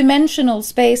 2-dimensional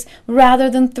space rather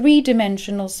than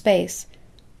 3-dimensional space.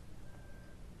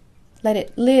 Let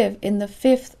it live in the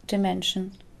 5th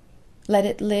dimension. Let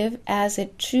it live as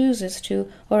it chooses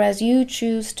to, or as you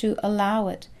choose to allow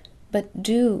it. But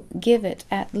do give it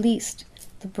at least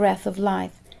the breath of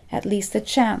life, at least the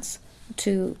chance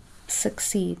to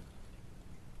succeed.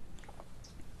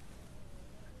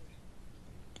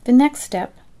 The next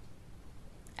step,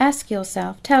 ask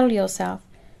yourself, tell yourself,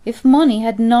 if money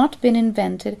had not been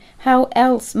invented, how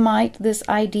else might this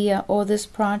idea or this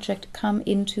project come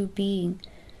into being?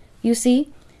 You see,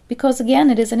 because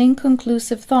again it is an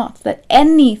inconclusive thought that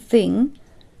anything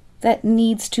that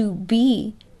needs to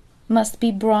be must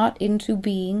be brought into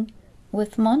being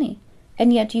with money.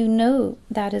 And yet you know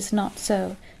that is not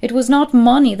so. It was not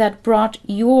money that brought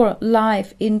your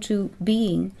life into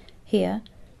being here.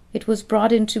 It was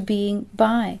brought into being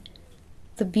by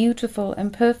the beautiful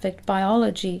and perfect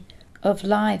biology of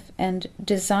life and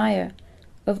desire,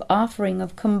 of offering,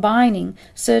 of combining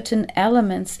certain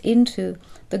elements into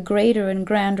the greater and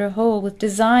grander whole with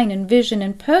design and vision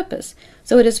and purpose.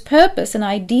 So it is purpose and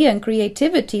idea and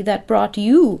creativity that brought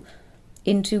you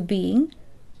into being.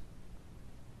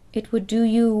 It would do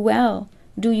you well,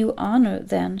 do you honor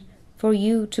then, for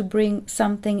you to bring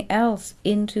something else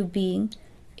into being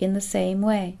in the same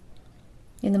way,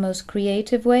 in the most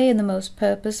creative way, in the most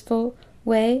purposeful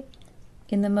way,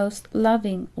 in the most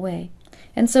loving way.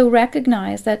 And so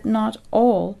recognize that not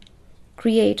all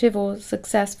creative or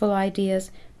successful ideas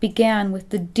began with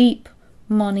the deep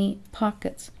money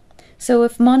pockets. So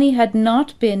if money had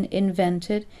not been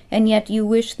invented, and yet you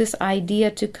wish this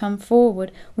idea to come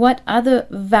forward, what other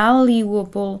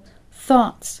valuable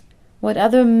thoughts, what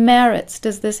other merits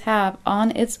does this have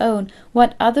on its own?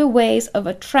 What other ways of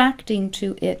attracting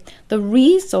to it the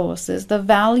resources, the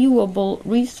valuable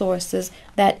resources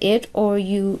that it or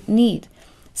you need?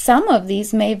 Some of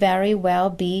these may very well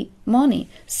be money.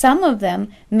 Some of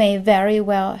them may very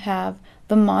well have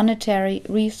the monetary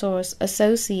resource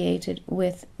associated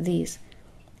with these.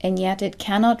 And yet it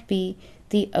cannot be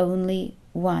the only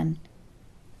one.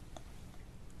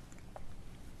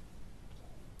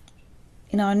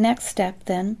 In our next step,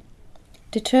 then,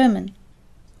 determine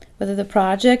whether the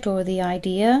project or the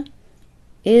idea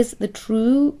is the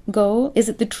true goal, is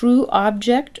it the true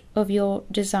object of your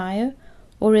desire,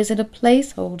 or is it a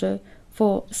placeholder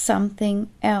for something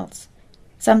else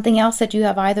that you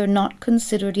have either not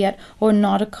considered yet or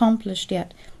not accomplished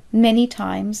yet. Many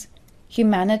times,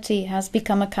 humanity has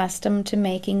become accustomed to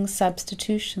making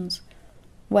substitutions.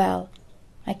 Well,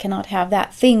 I cannot have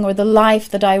that thing or the life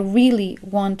that I really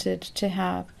wanted to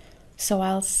have, so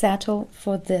I'll settle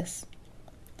for this.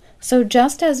 So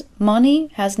just as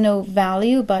money has no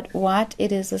value but what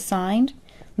it is assigned,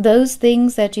 those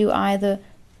things that you either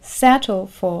settle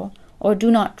for or do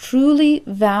not truly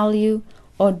value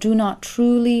or do not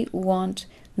truly want,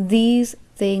 these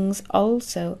things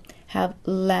also have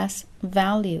less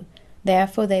value.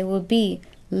 Therefore, they will be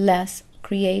less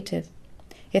creative.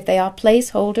 If they are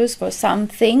placeholders for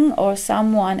something or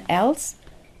someone else,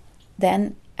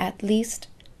 then at least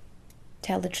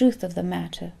tell the truth of the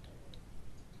matter.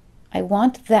 I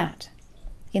want that.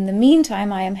 In the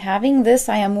meantime, I am having this,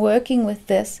 I am working with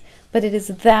this, but it is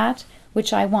that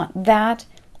which I want. That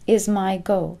is my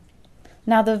goal.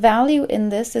 Now, the value in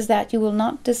this is that you will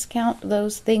not discount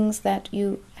those things that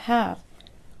you have.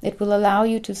 It will allow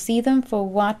you to see them for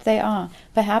what they are.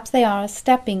 Perhaps they are a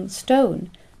stepping stone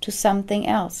to something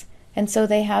else, and so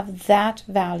they have that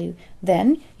value.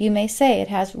 Then you may say it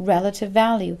has relative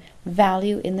value,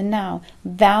 value in the now,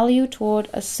 value toward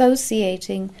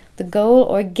associating the goal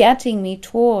or getting me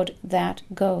toward that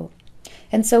goal.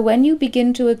 And so when you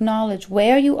begin to acknowledge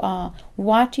where you are,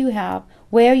 what you have,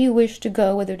 where you wish to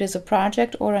go, whether it is a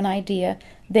project or an idea,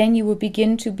 then you will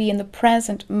begin to be in the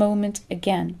present moment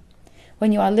again.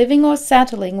 When you are living or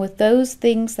settling with those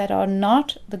things that are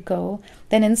not the goal,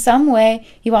 then in some way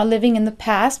you are living in the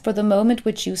past for the moment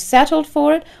which you settled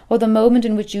for it, or the moment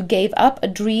in which you gave up a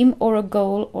dream or a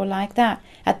goal or like that.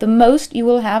 At the most you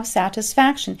will have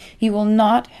satisfaction. You will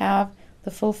not have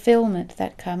the fulfillment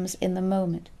that comes in the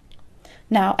moment.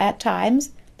 Now, at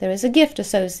times, there is a gift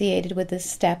associated with this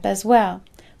step as well,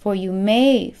 for you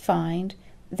may find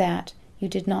that you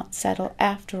did not settle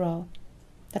after all,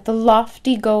 that the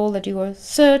lofty goal that you were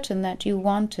certain that you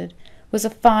wanted was a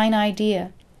fine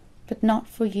idea, but not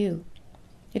for you.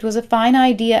 It was a fine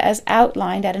idea as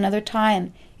outlined at another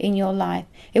time in your life.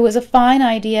 It was a fine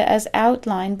idea as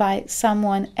outlined by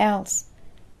someone else,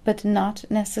 but not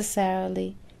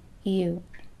necessarily you.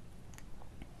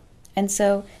 And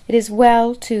so it is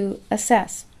well to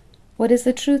assess What is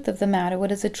the truth of the matter?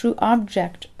 What is the true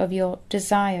object of your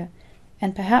desire?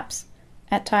 And perhaps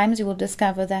at times you will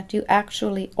discover that you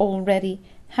actually already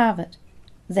have it.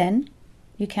 Then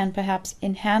you can perhaps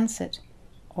enhance it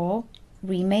or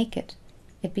remake it.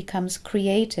 It becomes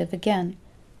creative again.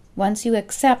 Once you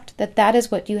accept that that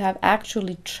is what you have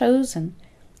actually chosen,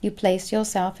 you place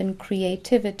yourself in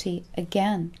creativity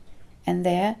again, and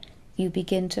there you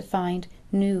begin to find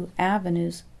new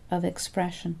avenues of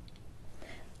expression.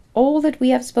 All that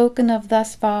we have spoken of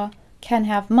thus far can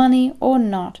have money or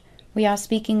not. We are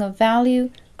speaking of value,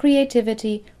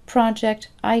 creativity, project,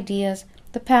 ideas,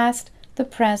 the past, the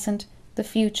present, the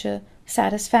future,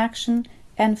 satisfaction,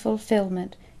 and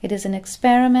fulfillment. It is an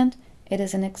experiment, it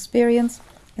is an experience,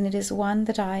 and it is one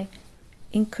that I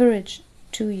encourage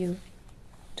to you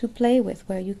to play with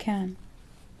where you can.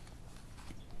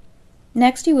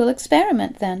 Next, you will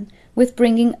experiment then with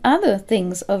bringing other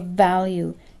things of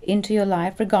value into your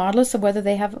life, regardless of whether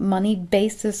they have money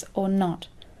basis or not.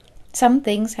 Some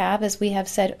things have, as we have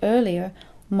said earlier,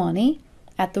 money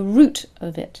at the root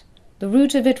of it. The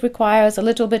root of it requires a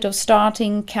little bit of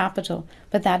starting capital,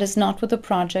 but that is not what the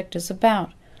project is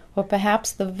about. Or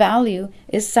perhaps the value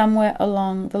is somewhere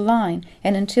along the line,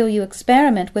 and until you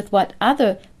experiment with what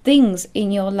other things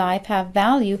in your life have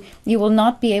value, you will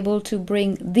not be able to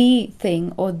bring the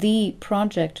thing or the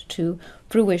project to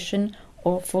fruition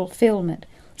or fulfillment.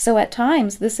 So at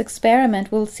times this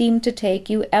experiment will seem to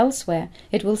take you elsewhere.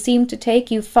 It will seem to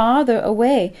take you farther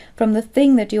away from the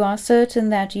thing that you are certain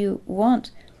that you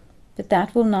want. But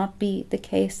that will not be the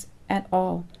case at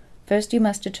all. First you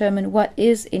must determine what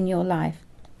is in your life.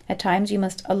 At times you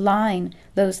must align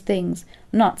those things,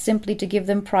 not simply to give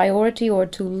them priority or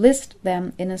to list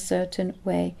them in a certain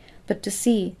way, but to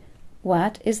see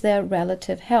what is their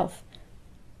relative health,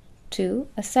 to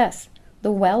assess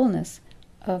the wellness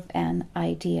of an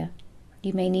idea.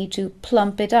 You may need to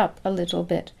plump it up a little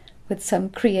bit with some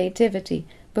creativity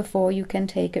before you can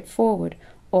take it forward,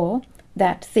 or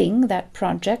that thing, that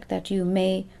project that you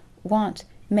may want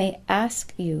may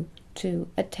ask you to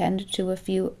attend to a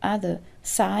few other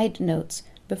side notes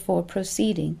before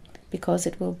proceeding, because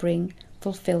it will bring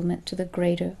fulfillment to the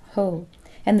greater whole.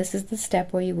 And this is the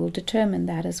step where you will determine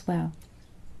that as well.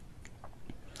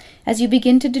 As you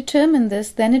begin to determine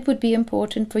this, then it would be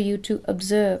important for you to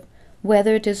observe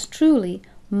whether it is truly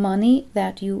money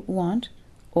that you want,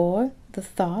 or the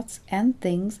thoughts and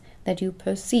things that you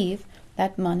perceive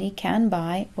that money can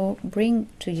buy or bring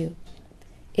to you.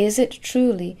 Is it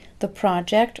truly the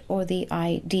project or the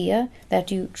idea that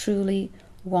you truly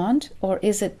want, or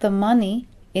is it the money,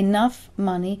 enough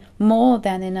money, more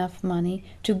than enough money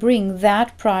to bring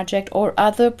that project or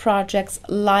other projects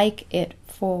like it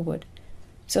forward?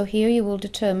 So here you will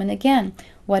determine again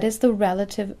what is the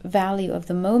relative value of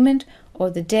the moment or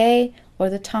the day or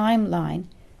the timeline.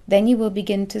 Then you will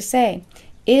begin to say,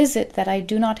 is it that I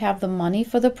do not have the money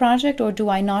for the project, or do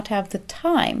I not have the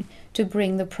time to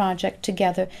bring the project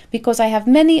together because I have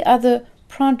many other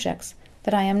projects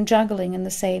that I am juggling in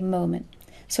the same moment?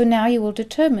 So now you will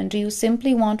determine, do you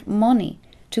simply want money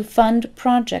to fund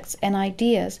projects and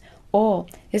ideas, or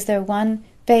is there one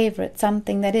favorite,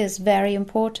 something that is very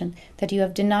important that you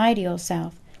have denied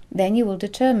yourself? Then you will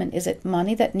determine, is it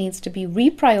money that needs to be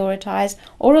reprioritized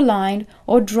or aligned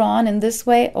or drawn in this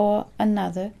way or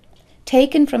another,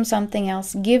 taken from something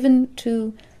else, given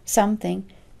to something?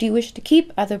 Do you wish to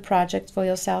keep other projects for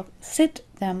yourself, sit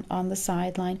them on the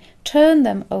sideline, turn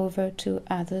them over to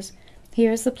others?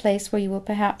 Here is the place where you will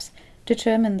perhaps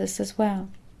determine this as well.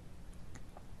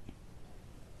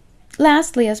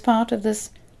 Lastly, as part of this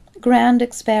grand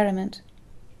experiment,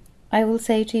 I will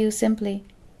say to you simply,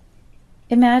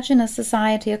 imagine a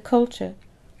society, a culture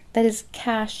that is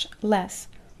cashless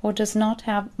or does not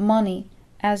have money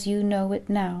as you know it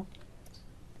now.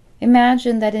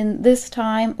 Imagine that in this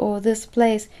time or this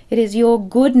place, it is your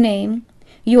good name,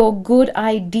 your good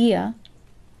idea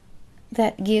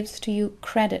that gives to you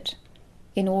credit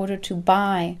in order to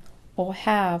buy or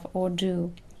have or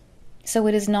do. So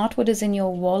it is not what is in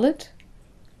your wallet.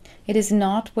 It is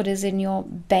not what is in your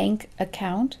bank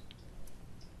account.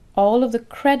 All of the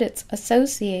credits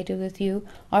associated with you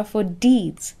are for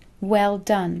deeds well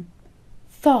done,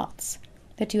 thoughts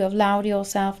that you have allowed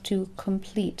yourself to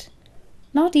complete.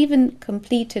 Not even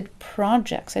completed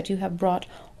projects that you have brought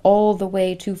all the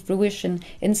way to fruition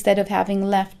instead of having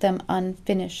left them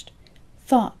unfinished.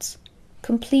 Thoughts,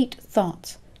 complete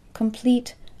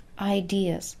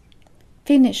ideas,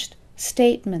 finished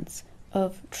statements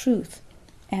of truth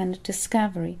and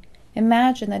discovery.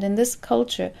 Imagine that in this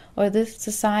culture or this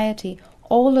society,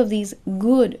 all of these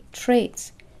good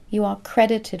traits you are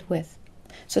credited with.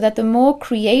 So that the more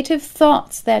creative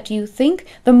thoughts that you think,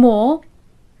 the more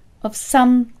of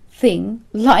something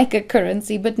like a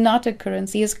currency, but not a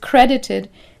currency, is credited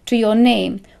to your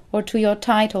name or to your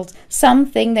titles,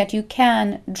 something that you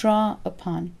can draw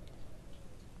upon.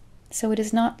 So it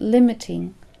is not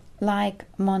limiting like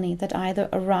money that either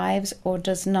arrives or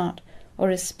does not, or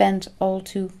is spent all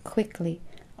too quickly,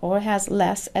 or has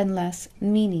less and less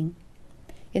meaning.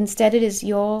 Instead, it is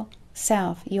your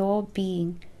self, your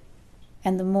being,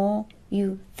 and the more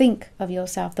you think of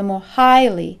yourself, the more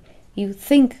highly you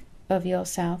think of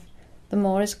yourself, the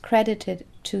more is credited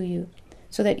to you,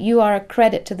 so that you are a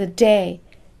credit to the day,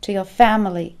 to your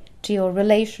family, to your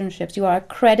relationships. You are a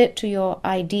credit to your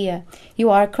idea.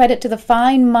 You are a credit to the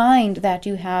fine mind that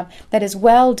you have, that is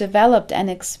well developed and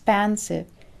expansive.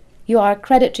 You are a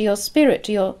credit to your spirit,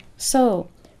 to your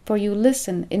soul, for you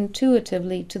listen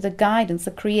intuitively to the guidance,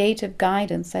 the creative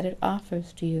guidance that it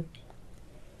offers to you.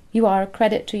 You are a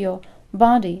credit to your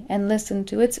body and listen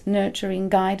to its nurturing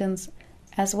guidance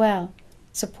as well,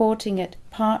 supporting it,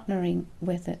 partnering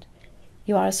with it.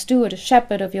 You are a steward, a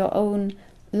shepherd of your own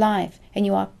life, and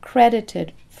you are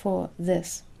credited for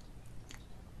this.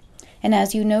 And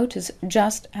as you notice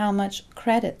just how much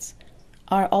credits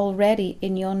are already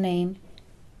in your name,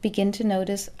 begin to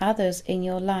notice others in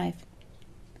your life.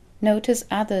 Notice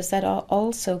others that are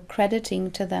also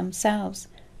crediting to themselves,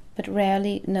 but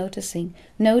rarely noticing.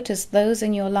 Notice those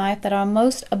in your life that are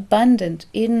most abundant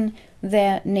in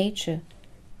their nature.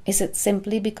 Is it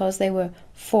simply because they were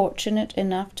fortunate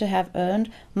enough to have earned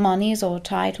monies or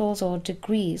titles or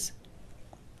degrees?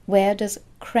 Where does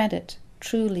credit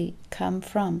truly come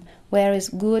from? Where is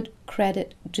good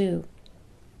credit due?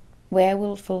 Where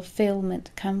will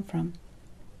fulfillment come from?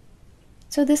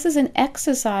 So this is an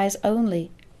exercise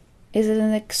only. It is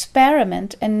an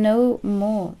experiment and no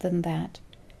more than that.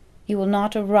 You will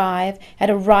not arrive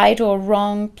at a right or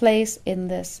wrong place in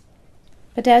this.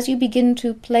 But as you begin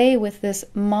to play with this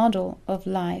model of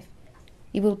life,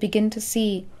 you will begin to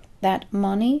see that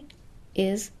money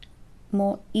is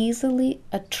more easily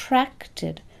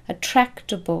attractable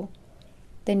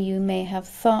than you may have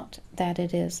thought that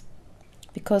it is,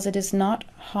 because it is not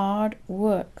hard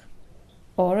work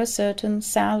or a certain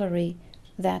salary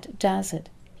that does it.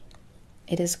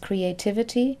 It is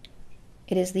creativity,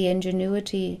 it is the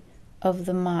ingenuity of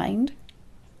the mind,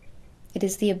 it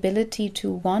is the ability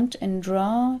to want and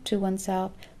draw to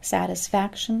oneself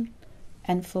satisfaction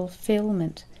and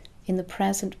fulfillment in the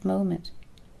present moment.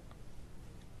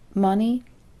 Money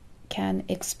can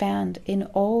expand in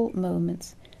all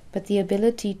moments, but the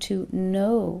ability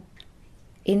to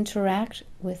interact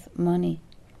with money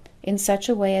in such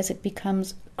a way as it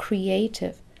becomes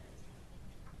creative,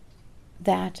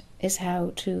 that is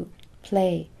how to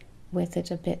play with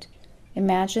it a bit.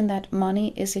 Imagine that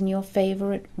money is in your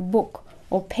favorite book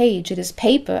or page. It is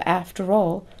paper after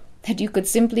all, that you could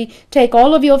simply take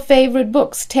all of your favorite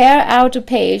books, tear out a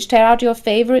page, tear out your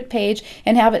favorite page,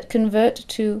 and have it convert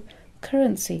to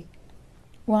currency.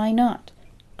 Why not?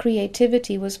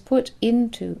 Creativity was put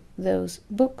into those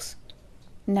books.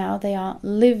 Now they are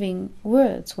living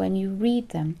words when you read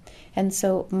them. And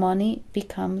so money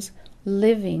becomes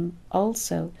living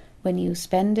also when you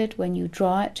spend it, when you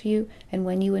draw it to you, and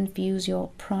when you infuse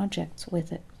your projects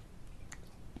with it.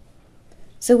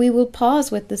 So we will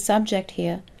pause with the subject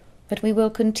here, but we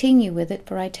will continue with it,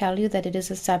 for I tell you that it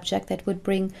is a subject that would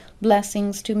bring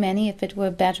blessings to many if it were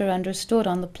better understood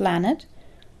on the planet,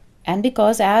 and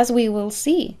because, as we will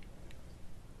see,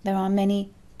 there are many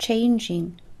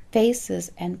changing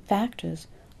faces and factors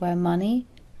where money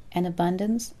and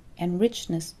abundance and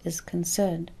richness is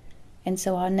concerned. And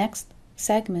so our next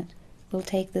segment will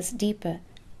take this deeper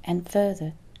and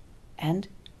further, and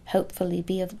hopefully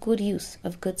be of good use,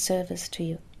 of good service to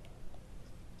you.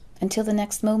 Until the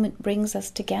next moment brings us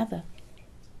together,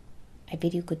 I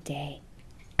bid you good day.